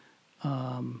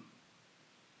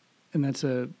that's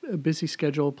a busy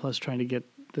schedule plus trying to get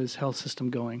this health system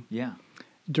going. Yeah.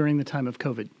 During the time of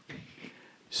COVID.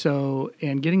 So,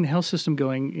 and getting the health system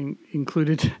going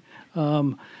included,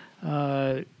 tenant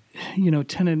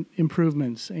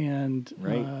improvements and,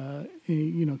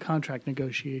 contract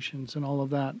negotiations and all of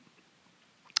that.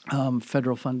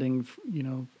 Federal funding,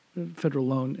 federal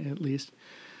loan at least.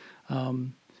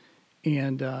 And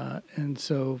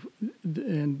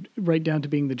right down to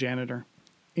being the janitor.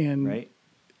 And right.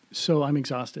 So I'm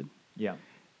exhausted. Yeah.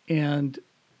 And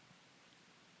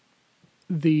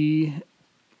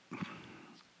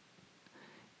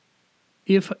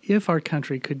if our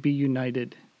country could be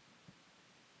united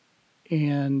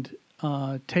and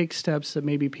take steps that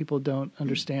maybe people don't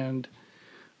understand,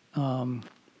 but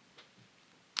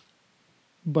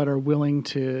are willing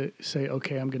to say,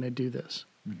 okay, I'm going to do this.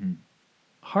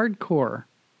 Hardcore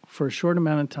for a short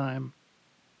amount of time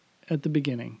at the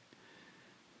beginning.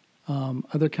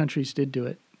 Other countries did do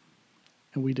it,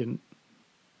 and we didn't.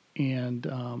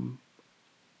 And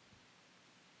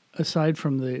aside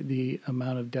from the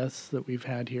amount of deaths that we've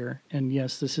had here, and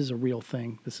yes, this is a real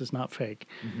thing. This is not fake.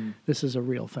 This is a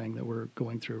real thing that we're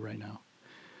going through right now.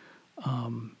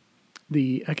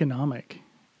 The economic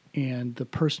and the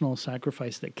personal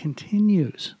sacrifice that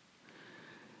continues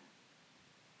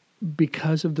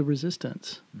because of the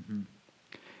resistance,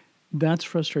 that's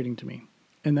frustrating to me.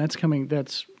 And that's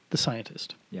the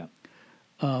scientist. Yeah.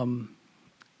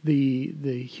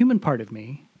 The human part of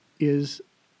me is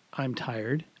I'm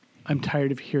tired. I'm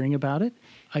tired of hearing about it.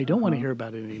 I don't want to hear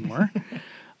about it anymore.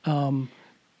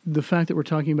 The fact that we're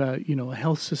talking about, a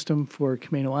health system for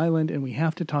Camino Island and we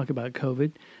have to talk about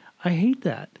COVID, I hate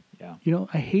that. Yeah.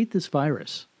 I hate this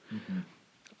virus.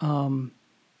 It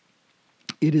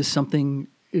is something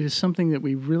that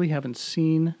we really haven't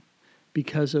seen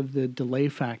because of the delay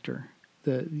factor,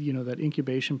 that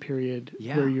incubation period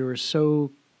where you're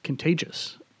so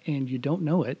contagious and you don't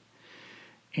know it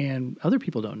and other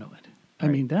people don't know it. Right.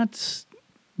 I mean, that's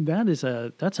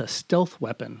a stealth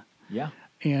weapon. Yeah.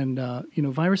 And,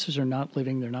 viruses are not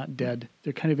living. They're not dead.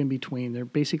 They're kind of in between. They're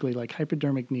basically like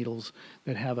hypodermic needles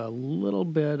that have a little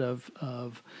bit of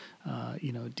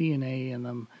DNA in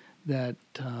them that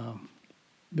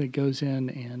goes in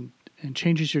and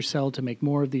changes your cell to make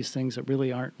more of these things that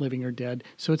really aren't living or dead.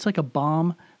 So it's like a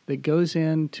bomb that goes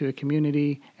into a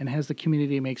community and has the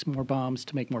community makes more bombs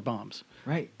to make more bombs.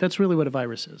 Right. That's really what a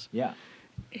virus is. Yeah.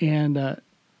 And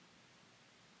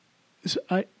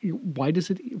why is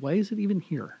it even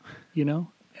here?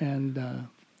 And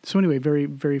so anyway, very,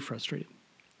 very frustrated.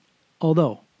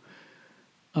 Although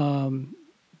the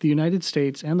United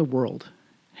States and the world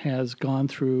has gone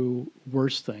through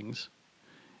worse things,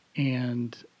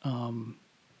 and I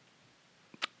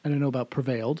don't know about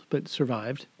prevailed, but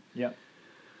survived. Yeah.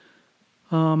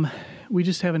 We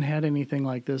just haven't had anything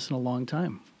like this in a long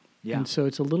time. Yeah. And so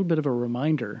it's a little bit of a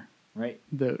reminder Right.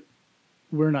 that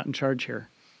we're not in charge here.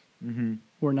 Mm-hmm.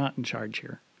 We're not in charge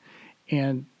here.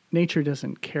 And nature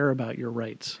doesn't care about your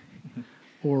rights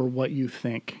or what you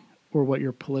think or what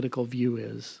your political view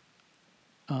is.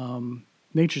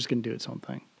 Nature's going to do its own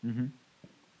thing. Mm-hmm.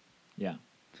 Yeah.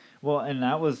 Well, and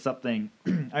that was something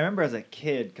I remember as a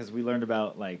kid, because we learned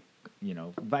about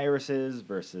viruses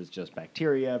versus just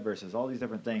bacteria versus all these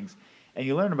different things. And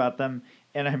you learn about them.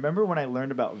 And I remember when I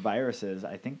learned about viruses,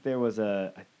 I think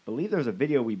I believe there was a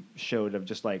video we showed of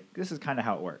just like, this is kind of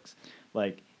how it works.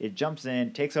 Like it jumps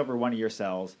in, takes over one of your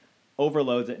cells,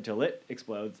 overloads it until it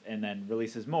explodes, and then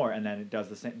releases more, and then it does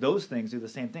the same. Those things do the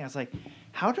same thing. I was like,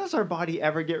 how does our body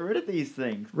ever get rid of these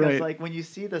things? Because Right. like when you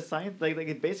see the science, like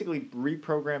it basically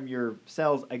reprogram your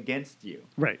cells against you.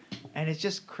 Right. And it's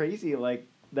just crazy, like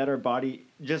that our body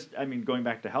going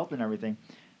back to health and everything,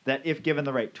 that if given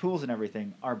the right tools and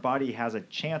everything, our body has a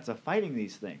chance of fighting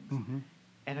these things. Mm-hmm.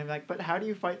 And I'm like, but how do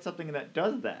you fight something that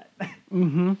does that?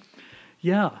 Mm-hmm.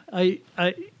 Yeah. We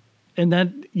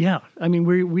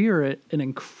are an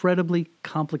incredibly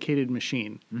complicated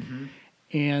machine. Mm-hmm.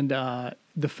 And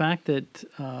the fact that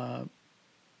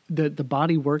the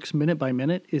body works minute by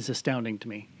minute is astounding to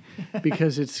me.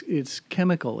 Because it's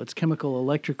chemical,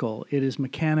 electrical, it is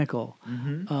mechanical.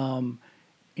 Mm-hmm.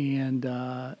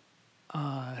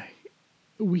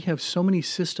 We have so many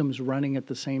systems running at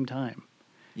the same time.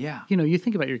 Yeah. You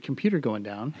think about your computer going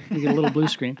down, you get a little blue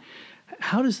screen.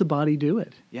 How does the body do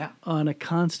it? Yeah. On a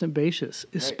constant basis,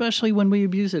 especially when we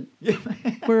abuse it.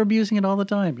 We're abusing it all the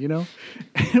time,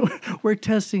 We're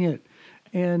testing it.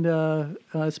 And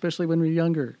especially when we're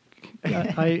younger.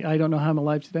 I don't know how I'm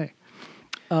alive today.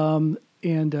 I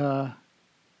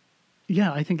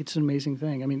think it's an amazing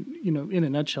thing. I mean, in a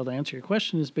nutshell, to answer your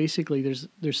question, is basically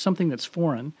there's something that's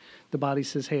foreign. The body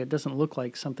says, hey, it doesn't look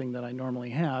like something that I normally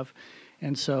have.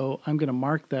 And so I'm going to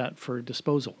mark that for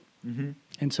disposal. Mm-hmm.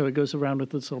 And so it goes around with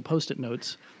this little Post-it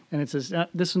notes, and it says,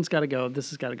 this one's got to go,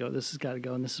 this has got to go, this has got to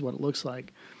go, and this is what it looks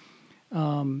like.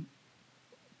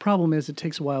 Problem is, it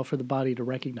takes a while for the body to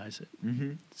recognize it.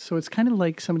 Mm-hmm. So it's kind of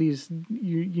like somebody's,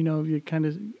 you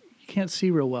can't see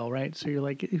real well, right? So you're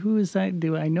like, who is that?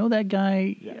 Do I know that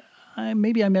guy? Yeah.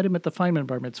 Maybe I met him at the Feynman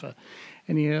Bar Mitzvah.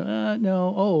 And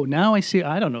no. Oh, now I see.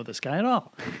 I don't know this guy at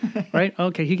all. Right?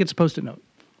 Okay, he gets a Post-it note.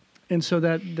 And so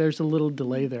that there's a little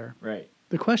delay there. Right.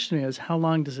 The question is, how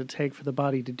long does it take for the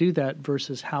body to do that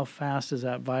versus how fast is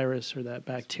that virus or that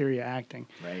bacteria acting?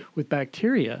 Right. With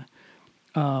bacteria,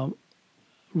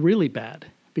 really bad,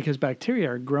 because bacteria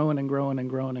are growing and growing and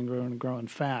growing and growing and growing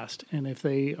fast. And if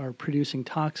they are producing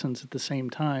toxins at the same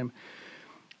time,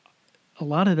 a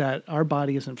lot of that, our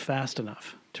body isn't fast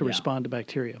enough to respond to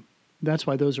bacteria. That's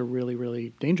why those are really,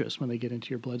 really dangerous when they get into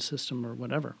your blood system or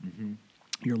whatever. Mm-hmm.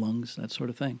 Your lungs, that sort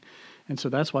of thing. And so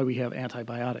that's why we have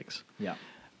antibiotics. Yeah.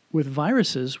 With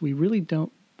viruses, we really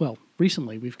don't. Well,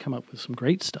 recently we've come up with some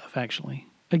great stuff, actually.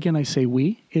 Again, I say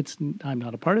we. I'm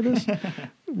not a part of this.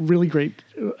 Really great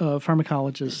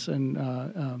pharmacologists and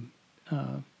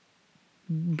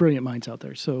brilliant minds out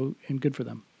there. And good for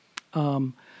them.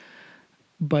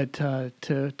 But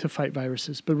to fight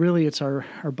viruses. But really, it's our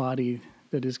body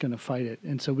that is going to fight it.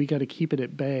 And so we got to keep it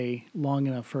at bay long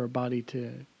enough for our body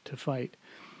to fight.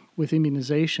 With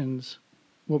immunizations,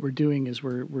 what we're doing is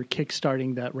we're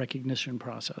kickstarting that recognition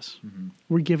process. Mm-hmm.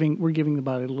 We're giving the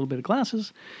body a little bit of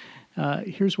glasses.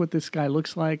 Here's what this guy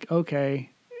looks like. Okay,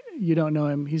 you don't know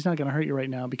him. He's not going to hurt you right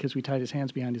now because we tied his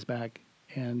hands behind his back.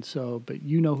 And so, but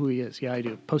you know who he is. Yeah, I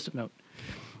do. Post-it note,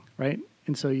 right?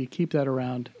 And so you keep that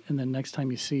around, and then next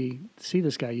time you see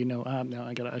this guy, no,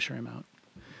 I got to usher him out.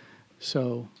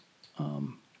 So,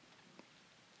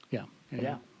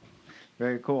 Yeah.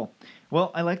 Very cool.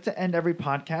 Well, I like to end every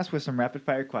podcast with some rapid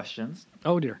fire questions.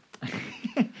 Oh, dear.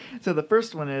 So the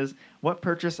first one is, what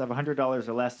purchase of $100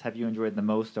 or less have you enjoyed the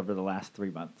most over the last 3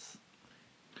 months?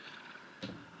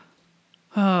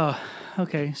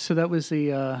 Okay, so that was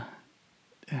the.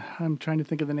 I'm trying to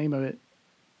think of the name of it.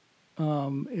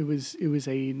 It was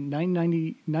a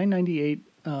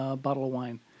 998 bottle of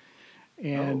wine,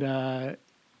 and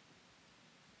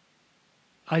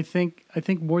I think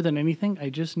more than anything, I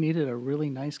just needed a really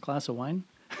nice glass of wine.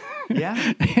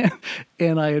 Yeah.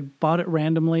 And I had bought it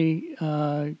randomly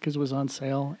because it was on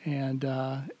sale, and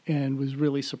was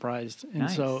really surprised. And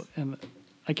Nice. and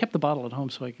I kept the bottle at home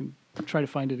so I can try to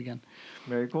find it again.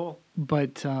 Very cool.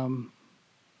 But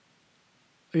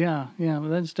yeah,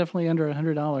 that's definitely under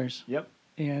 $100. Yep.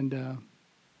 And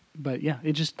but yeah,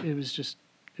 it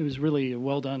was really a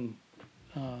well done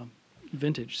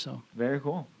vintage. So Very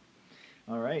cool.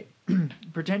 All right.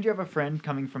 Pretend you have a friend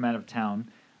coming from out of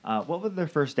town. What would their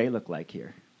first day look like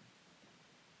here?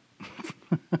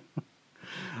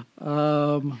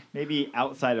 Maybe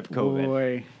outside of COVID.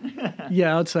 Boy,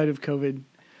 yeah, outside of COVID,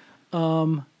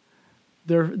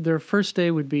 their first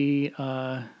day would be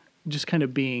just kind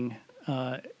of being,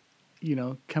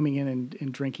 coming in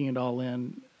and drinking it all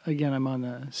in. Again, I'm on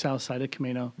the south side of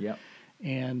Camino. Yep.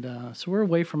 And so we're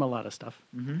away from a lot of stuff.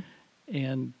 Mm-hmm.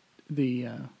 And the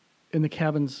in the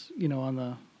cabins,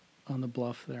 on the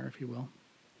bluff there, if you will.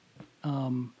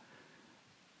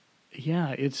 Yeah,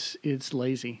 it's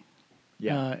lazy.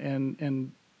 Yeah.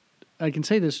 And I can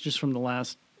say this just from the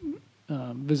last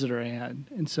visitor I had.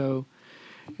 And so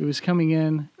it was coming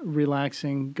in,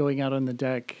 relaxing, going out on the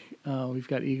deck. We've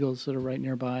got eagles that are right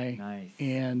nearby. Nice.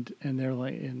 And they're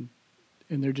and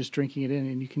they're just drinking it in,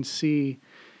 and you can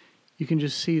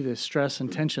just see the stress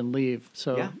and tension leave.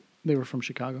 So Yeah. they were from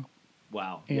Chicago.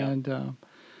 Wow. And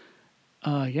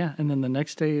and then the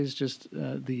next day is just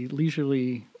the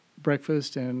leisurely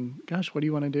breakfast, and gosh, what do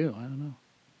you want to do? I don't know.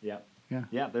 Yep. Yeah.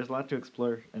 Yeah. There's a lot to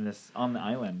explore on the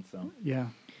island. So, Yeah.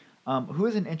 who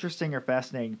is an interesting or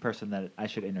fascinating person that I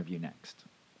should interview next?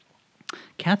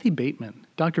 Kathy Bateman,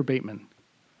 Dr. Bateman.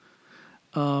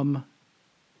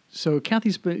 So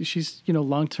she's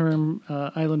long-term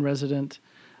island resident.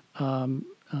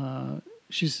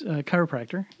 She's a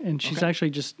chiropractor, and she's Okay.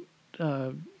 actually just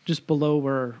below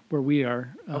where we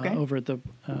are, Okay. over at the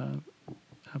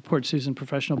Port Susan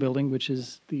Professional Building, which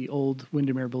is the old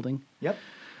Windermere building. Yep.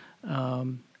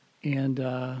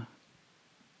 And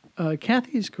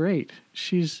Kathy's great.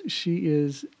 She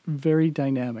is very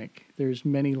dynamic. There's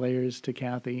many layers to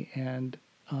Kathy, and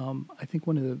I think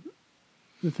one of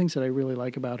the things that I really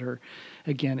like about her,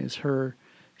 again, is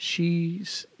she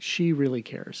really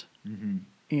cares. Mm-hmm.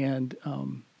 And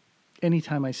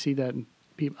anytime I see that in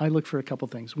people, I look for a couple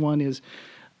things. One is,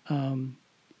 can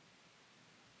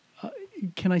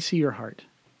I see your heart?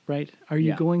 Right? Are you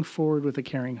Yeah. going forward with a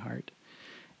caring heart?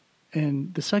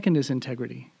 And the second is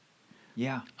integrity.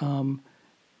 Yeah.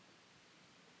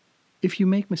 If you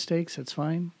make mistakes, that's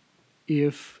fine.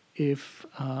 If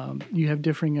you have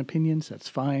differing opinions, that's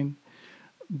fine.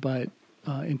 But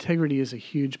integrity is a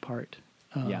huge part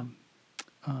of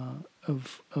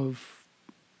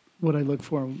what I look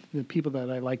for in the people that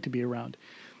I like to be around,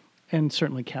 and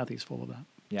certainly Kathy's full of that.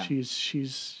 Yeah. She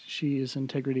is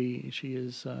integrity. She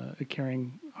is a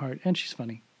caring heart, and she's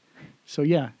funny. So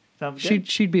yeah, Sounds good.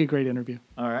 she'd be a great interview.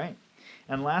 All right.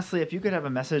 And lastly, if you could have a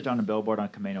message on a billboard on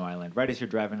Camino Island right as you're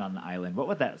driving on the island, what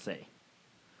would that say?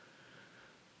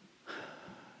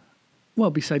 Well,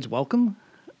 besides welcome,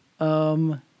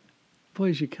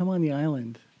 boys, you come on the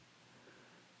island.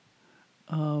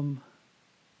 I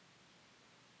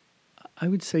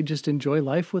would say just enjoy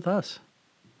life with us.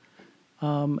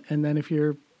 And then if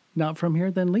you're not from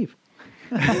here, then leave.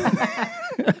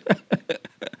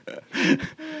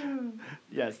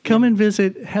 Yes. Come and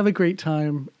visit, have a great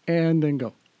time, and then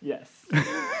go. Yes.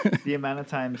 The amount of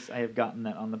times I have gotten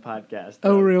that on the podcast.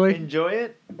 Oh, really? Enjoy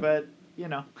it, but,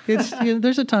 It's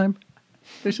there's a time.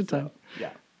 There's a time. Yeah.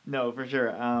 No, for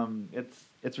sure.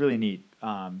 It's really neat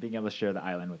being able to share the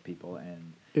island with people,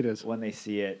 and It is. when they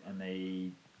see it and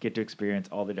they get to experience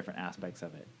all the different aspects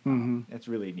of it. Mhm. It's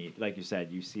really neat. Like you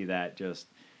said, you see that just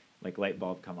like light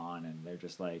bulb come on, and they're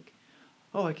just like,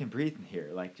 "Oh, I can breathe in here."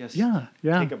 Like just Yeah.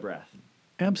 take a breath.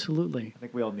 Absolutely. I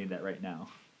think we all need that right now.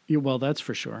 Yeah, well, that's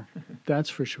for sure. That's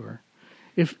for sure.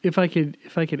 If I could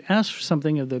ask for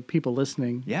something of the people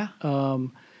listening, Yeah.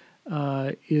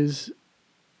 is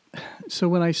so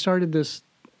when I started this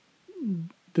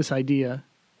idea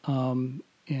and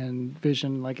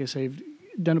vision, like I say, I've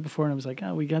done it before, and I was like,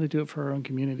 we got to do it for our own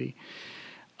community.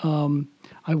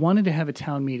 I wanted to have a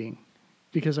town meeting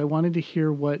because I wanted to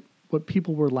hear what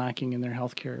people were lacking in their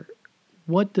healthcare.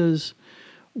 What does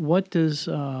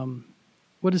healthcare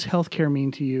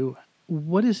mean to you?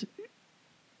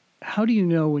 how do you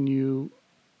know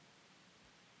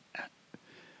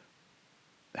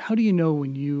how do you know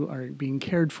when you are being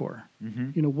cared for?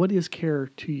 Mm-hmm. What is care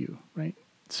to you, right?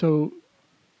 So,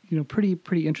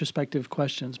 pretty introspective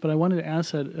questions. But I wanted to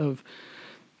ask that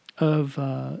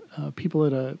of people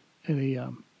at a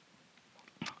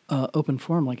open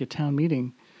forum, like a town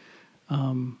meeting,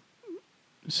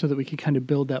 so that we can kind of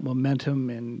build that momentum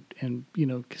and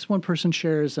because one person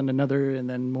shares and another, and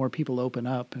then more people open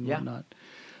up and whatnot.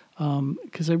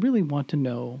 Because I really want to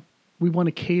know, we want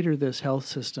to cater this health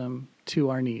system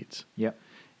to our needs. Yep.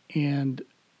 And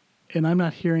I'm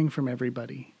not hearing from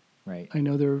everybody. Right. I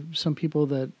know there are some people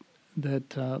that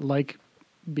like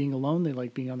being alone. They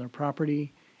like being on their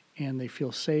property, and they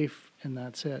feel safe, and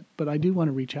that's it. But I do want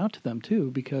to reach out to them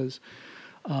too, because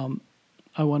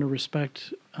I want to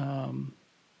respect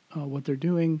what they're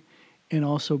doing, and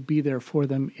also be there for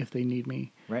them if they need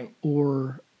me, Right.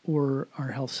 or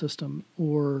our health system,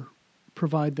 or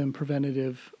provide them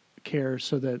preventative care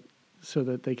so that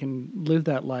they can live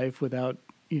that life without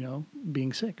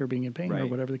being sick or being in pain, or Right.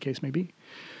 whatever the case may be.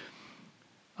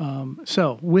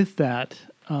 So with that,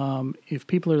 if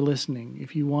people are listening,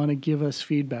 if you want to give us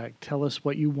feedback, tell us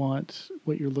what you want,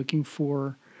 what you're looking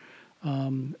for.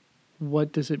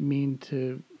 What does it mean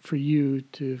for you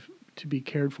to be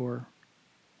cared for?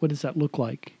 What does that look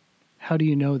like? How do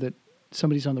you know that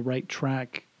somebody's on the right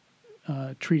track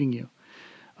treating you?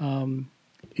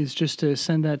 Is just to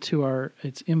send that to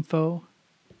it's info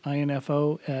at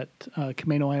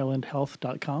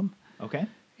CamanoIslandHealth.com. Okay.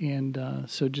 And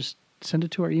so just send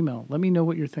it to our email. Let me know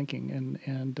what you're thinking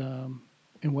and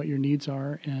what your needs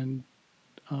are. And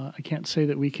I can't say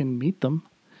that we can meet them,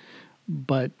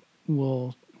 but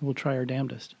we'll try our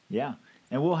damnedest. Yeah.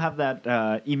 And we'll have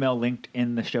that email linked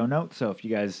in the show notes. So if you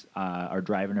guys are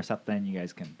driving or something, you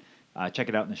guys can check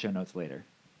it out in the show notes later.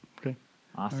 Okay.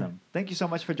 Awesome. Right. Thank you so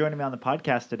much for joining me on the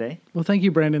podcast today. Well, thank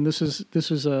you, Brandon. This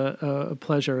is a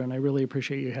pleasure, and I really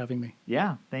appreciate you having me.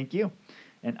 Yeah, thank you.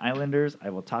 And Islanders, I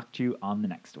will talk to you on the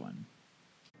next one.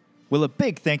 Well, a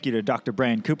big thank you to Dr.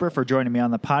 Brian Cooper for joining me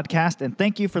on the podcast, and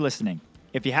thank you for listening.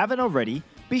 If you haven't already,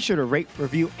 be sure to rate,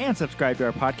 review, and subscribe to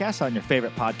our podcast on your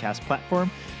favorite podcast platform.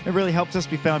 It really helps us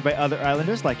be found by other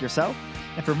Islanders like yourself.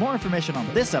 And for more information on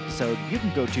this episode, you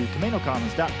can go to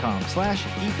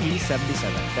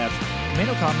CamanoCommons.com/EP77. That's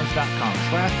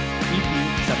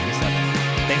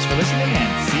CamanoCommons.com/EP77. Thanks for listening,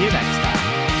 and see you next time.